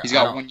 apparently, He's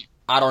got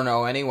I don't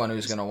know anyone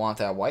who's going to want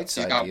that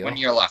Whiteside deal. He's got 1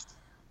 year left.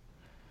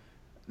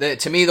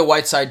 To me, the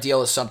Whiteside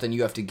deal is something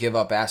you have to give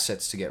up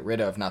assets to get rid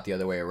of, not the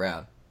other way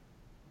around.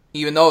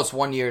 Even though it's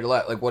 1 year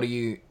left, like, what do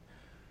you?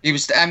 He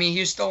was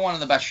still one of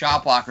the best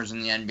shot blockers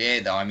in the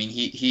NBA, though. I mean,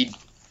 he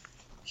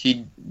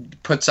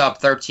puts up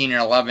 13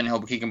 and 11.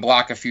 He can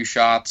block a few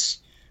shots.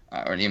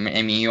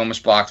 He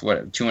almost blocked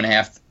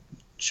 2.5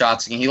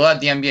 shots. He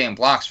led the NBA in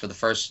blocks for the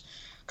first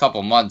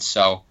couple months.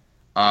 So,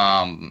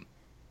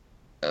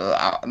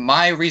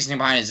 my reasoning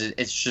behind it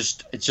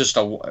is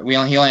he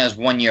only has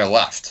 1 year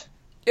left.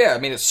 Yeah, I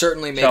mean, it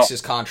certainly makes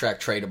his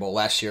contract tradable.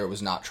 Last year, it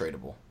was not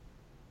tradable.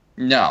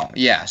 No,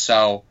 yeah.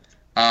 So,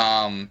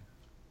 I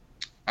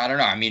don't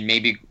know. I mean,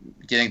 maybe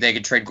do you think they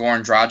could trade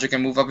Goran Dragic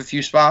and move up a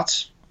few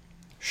spots?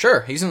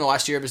 Sure, he's in the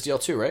last year of his deal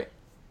too, right?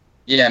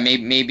 Yeah,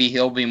 maybe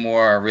he'll be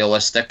more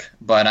realistic,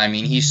 but I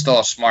mean, he's still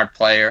a smart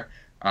player.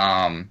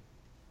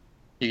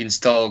 He can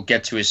still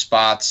get to his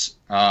spots.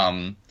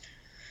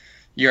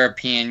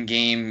 European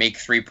game, make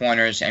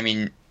 3-pointers. I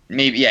mean,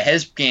 maybe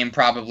his game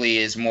probably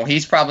is more.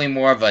 He's probably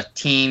more of a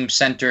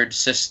team-centered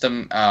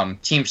system,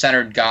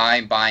 team-centered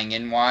guy, buying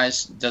in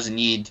wise. Doesn't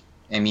need.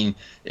 I mean,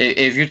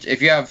 if you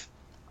have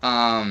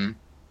Goran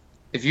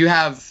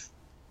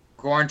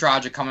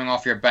Dragic coming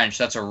off your bench,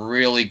 that's a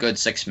really good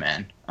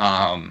 6-man.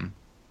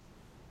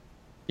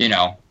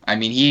 I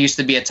mean, he used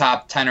to be a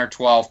top 10 or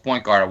 12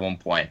 point guard at one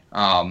point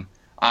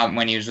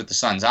when he was with the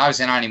Suns.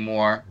 Obviously not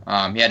anymore.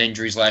 He had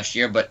injuries last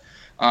year, but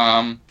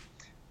I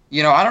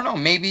don't know.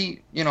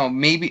 Maybe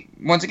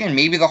once again,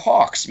 maybe the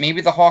Hawks.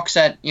 Maybe the Hawks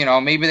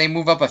maybe they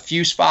move up a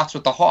few spots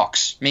with the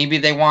Hawks. Maybe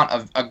they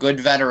want a good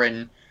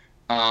veteran,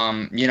 for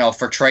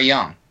Trae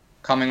Young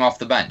coming off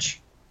the bench.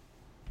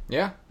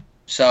 Yeah.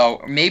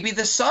 So maybe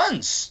the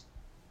Suns.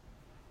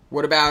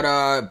 What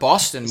about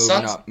Boston moving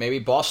Suns? up? Maybe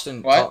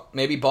Boston. What?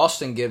 Maybe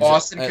Boston gives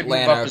Boston could move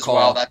Atlanta up a as call.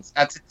 well.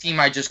 That's a team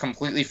I just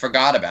completely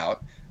forgot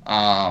about.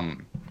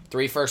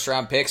 3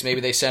 first-round picks. Maybe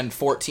they send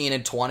 14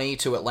 and 20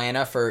 to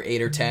Atlanta for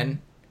 8 or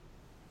 10.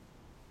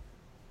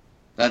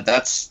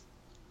 That's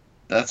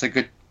a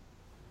good.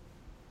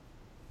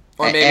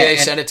 Or maybe they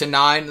send it to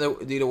 9.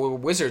 The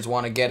Wizards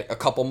want to get a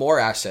couple more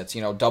assets.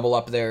 Double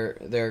up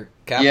their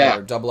capital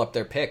or double up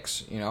their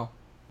picks.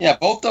 Yeah,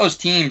 both those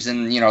teams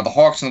and the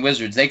Hawks and the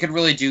Wizards, they could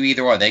really do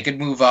either or. They could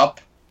move up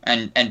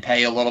and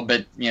pay a little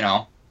bit,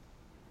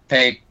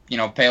 pay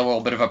a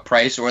little bit of a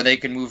price, or they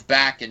can move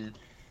back and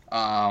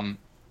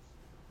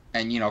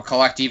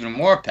collect even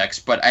more picks.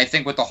 But I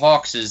think with the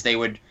Hawks is they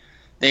would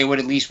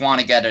at least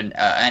want to get an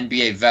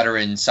NBA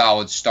veteran,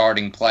 solid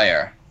starting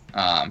player.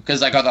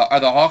 Because are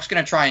the Hawks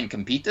going to try and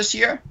compete this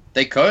year?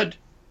 They could.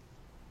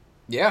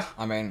 Yeah,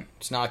 I mean,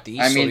 it's not the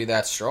East will be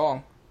that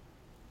strong.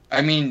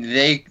 I mean,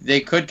 they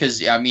could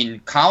because,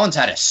 Collins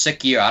had a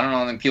sick year. I don't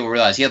know if people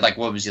realize. He had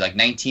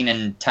 19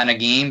 and 10 a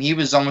game? He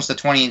was almost a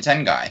 20 and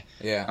 10 guy.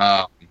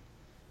 Yeah.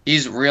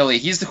 He's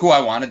who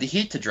I wanted the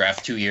Heat to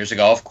draft 2 years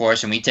ago, of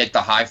course, and we take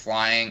the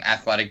high-flying,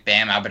 athletic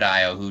Bam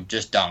Adebayo who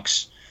just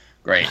dunks.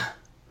 Great.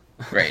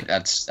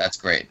 That's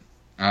great.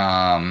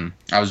 I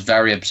was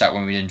very upset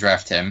when we didn't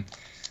draft him.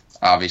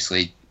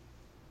 Obviously,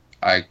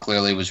 I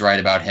clearly was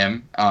right about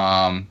him.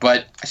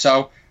 But,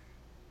 so...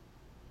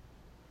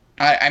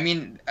 I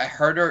mean,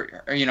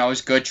 Herter,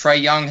 is good.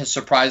 Trae Young has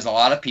surprised a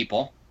lot of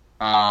people.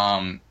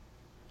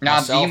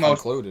 Myself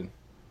included.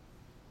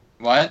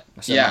 What?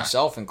 I said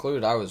myself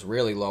included. I was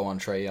really low on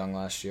Trae Young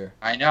last year.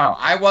 I know.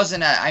 I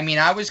wasn't.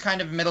 I was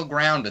kind of middle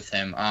ground with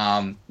him.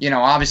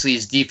 Obviously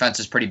his defense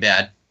is pretty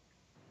bad.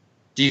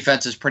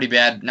 defense is pretty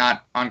bad,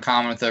 not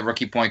uncommon with a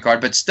rookie point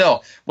guard, but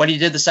still, what he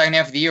did the second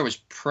half of the year was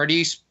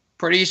pretty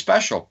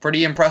special,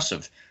 pretty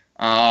impressive.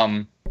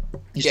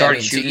 He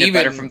started shooting it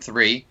better from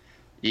three.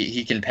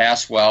 He can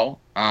pass well.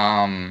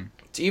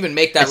 To even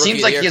make that, it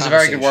seems like he has a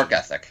very good work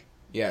ethic.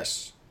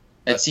 Yes,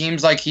 it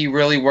seems like he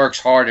really works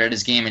hard at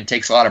his game and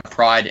takes a lot of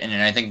pride in it.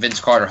 And I think Vince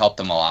Carter helped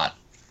him a lot.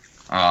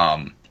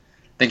 I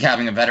think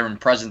having a veteran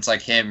presence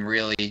like him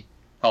really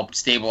helped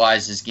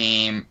stabilize his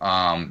game.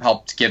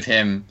 Helped give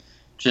him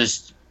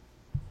just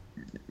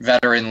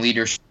veteran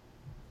leadership.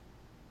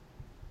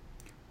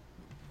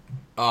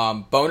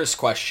 Bonus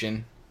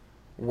question: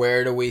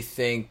 Where do we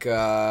think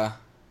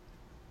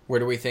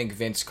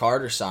Vince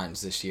Carter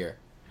signs this year?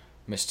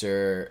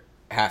 Mr.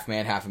 Half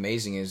Man, Half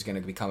Amazing is going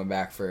to be coming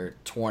back for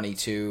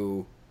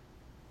 22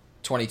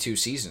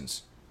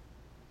 seasons.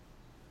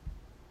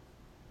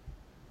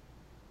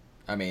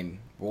 I mean,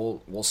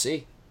 we'll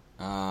see.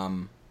 I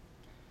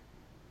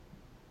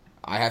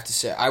have to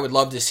say, I would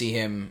love to see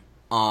him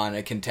on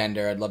a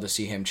contender. I'd love to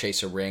see him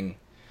chase a ring.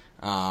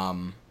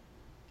 I'd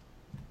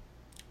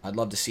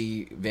love to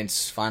see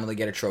Vince finally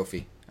get a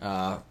trophy.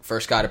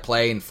 First guy to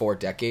play in 4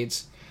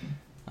 decades.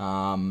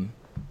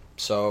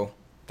 So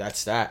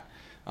that's that.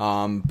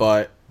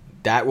 But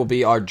that will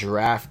be our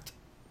draft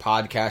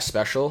podcast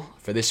special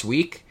for this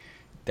week.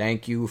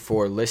 Thank you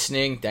for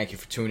listening. Thank you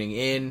for tuning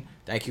in.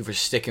 Thank you for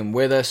sticking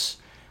with us.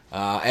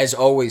 As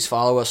always,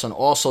 follow us on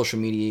all social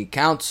media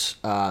accounts.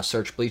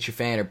 Search Bleacher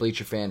Fan or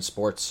Bleacher Fan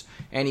Sports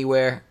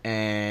anywhere,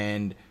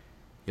 and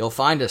you'll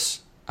find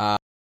us.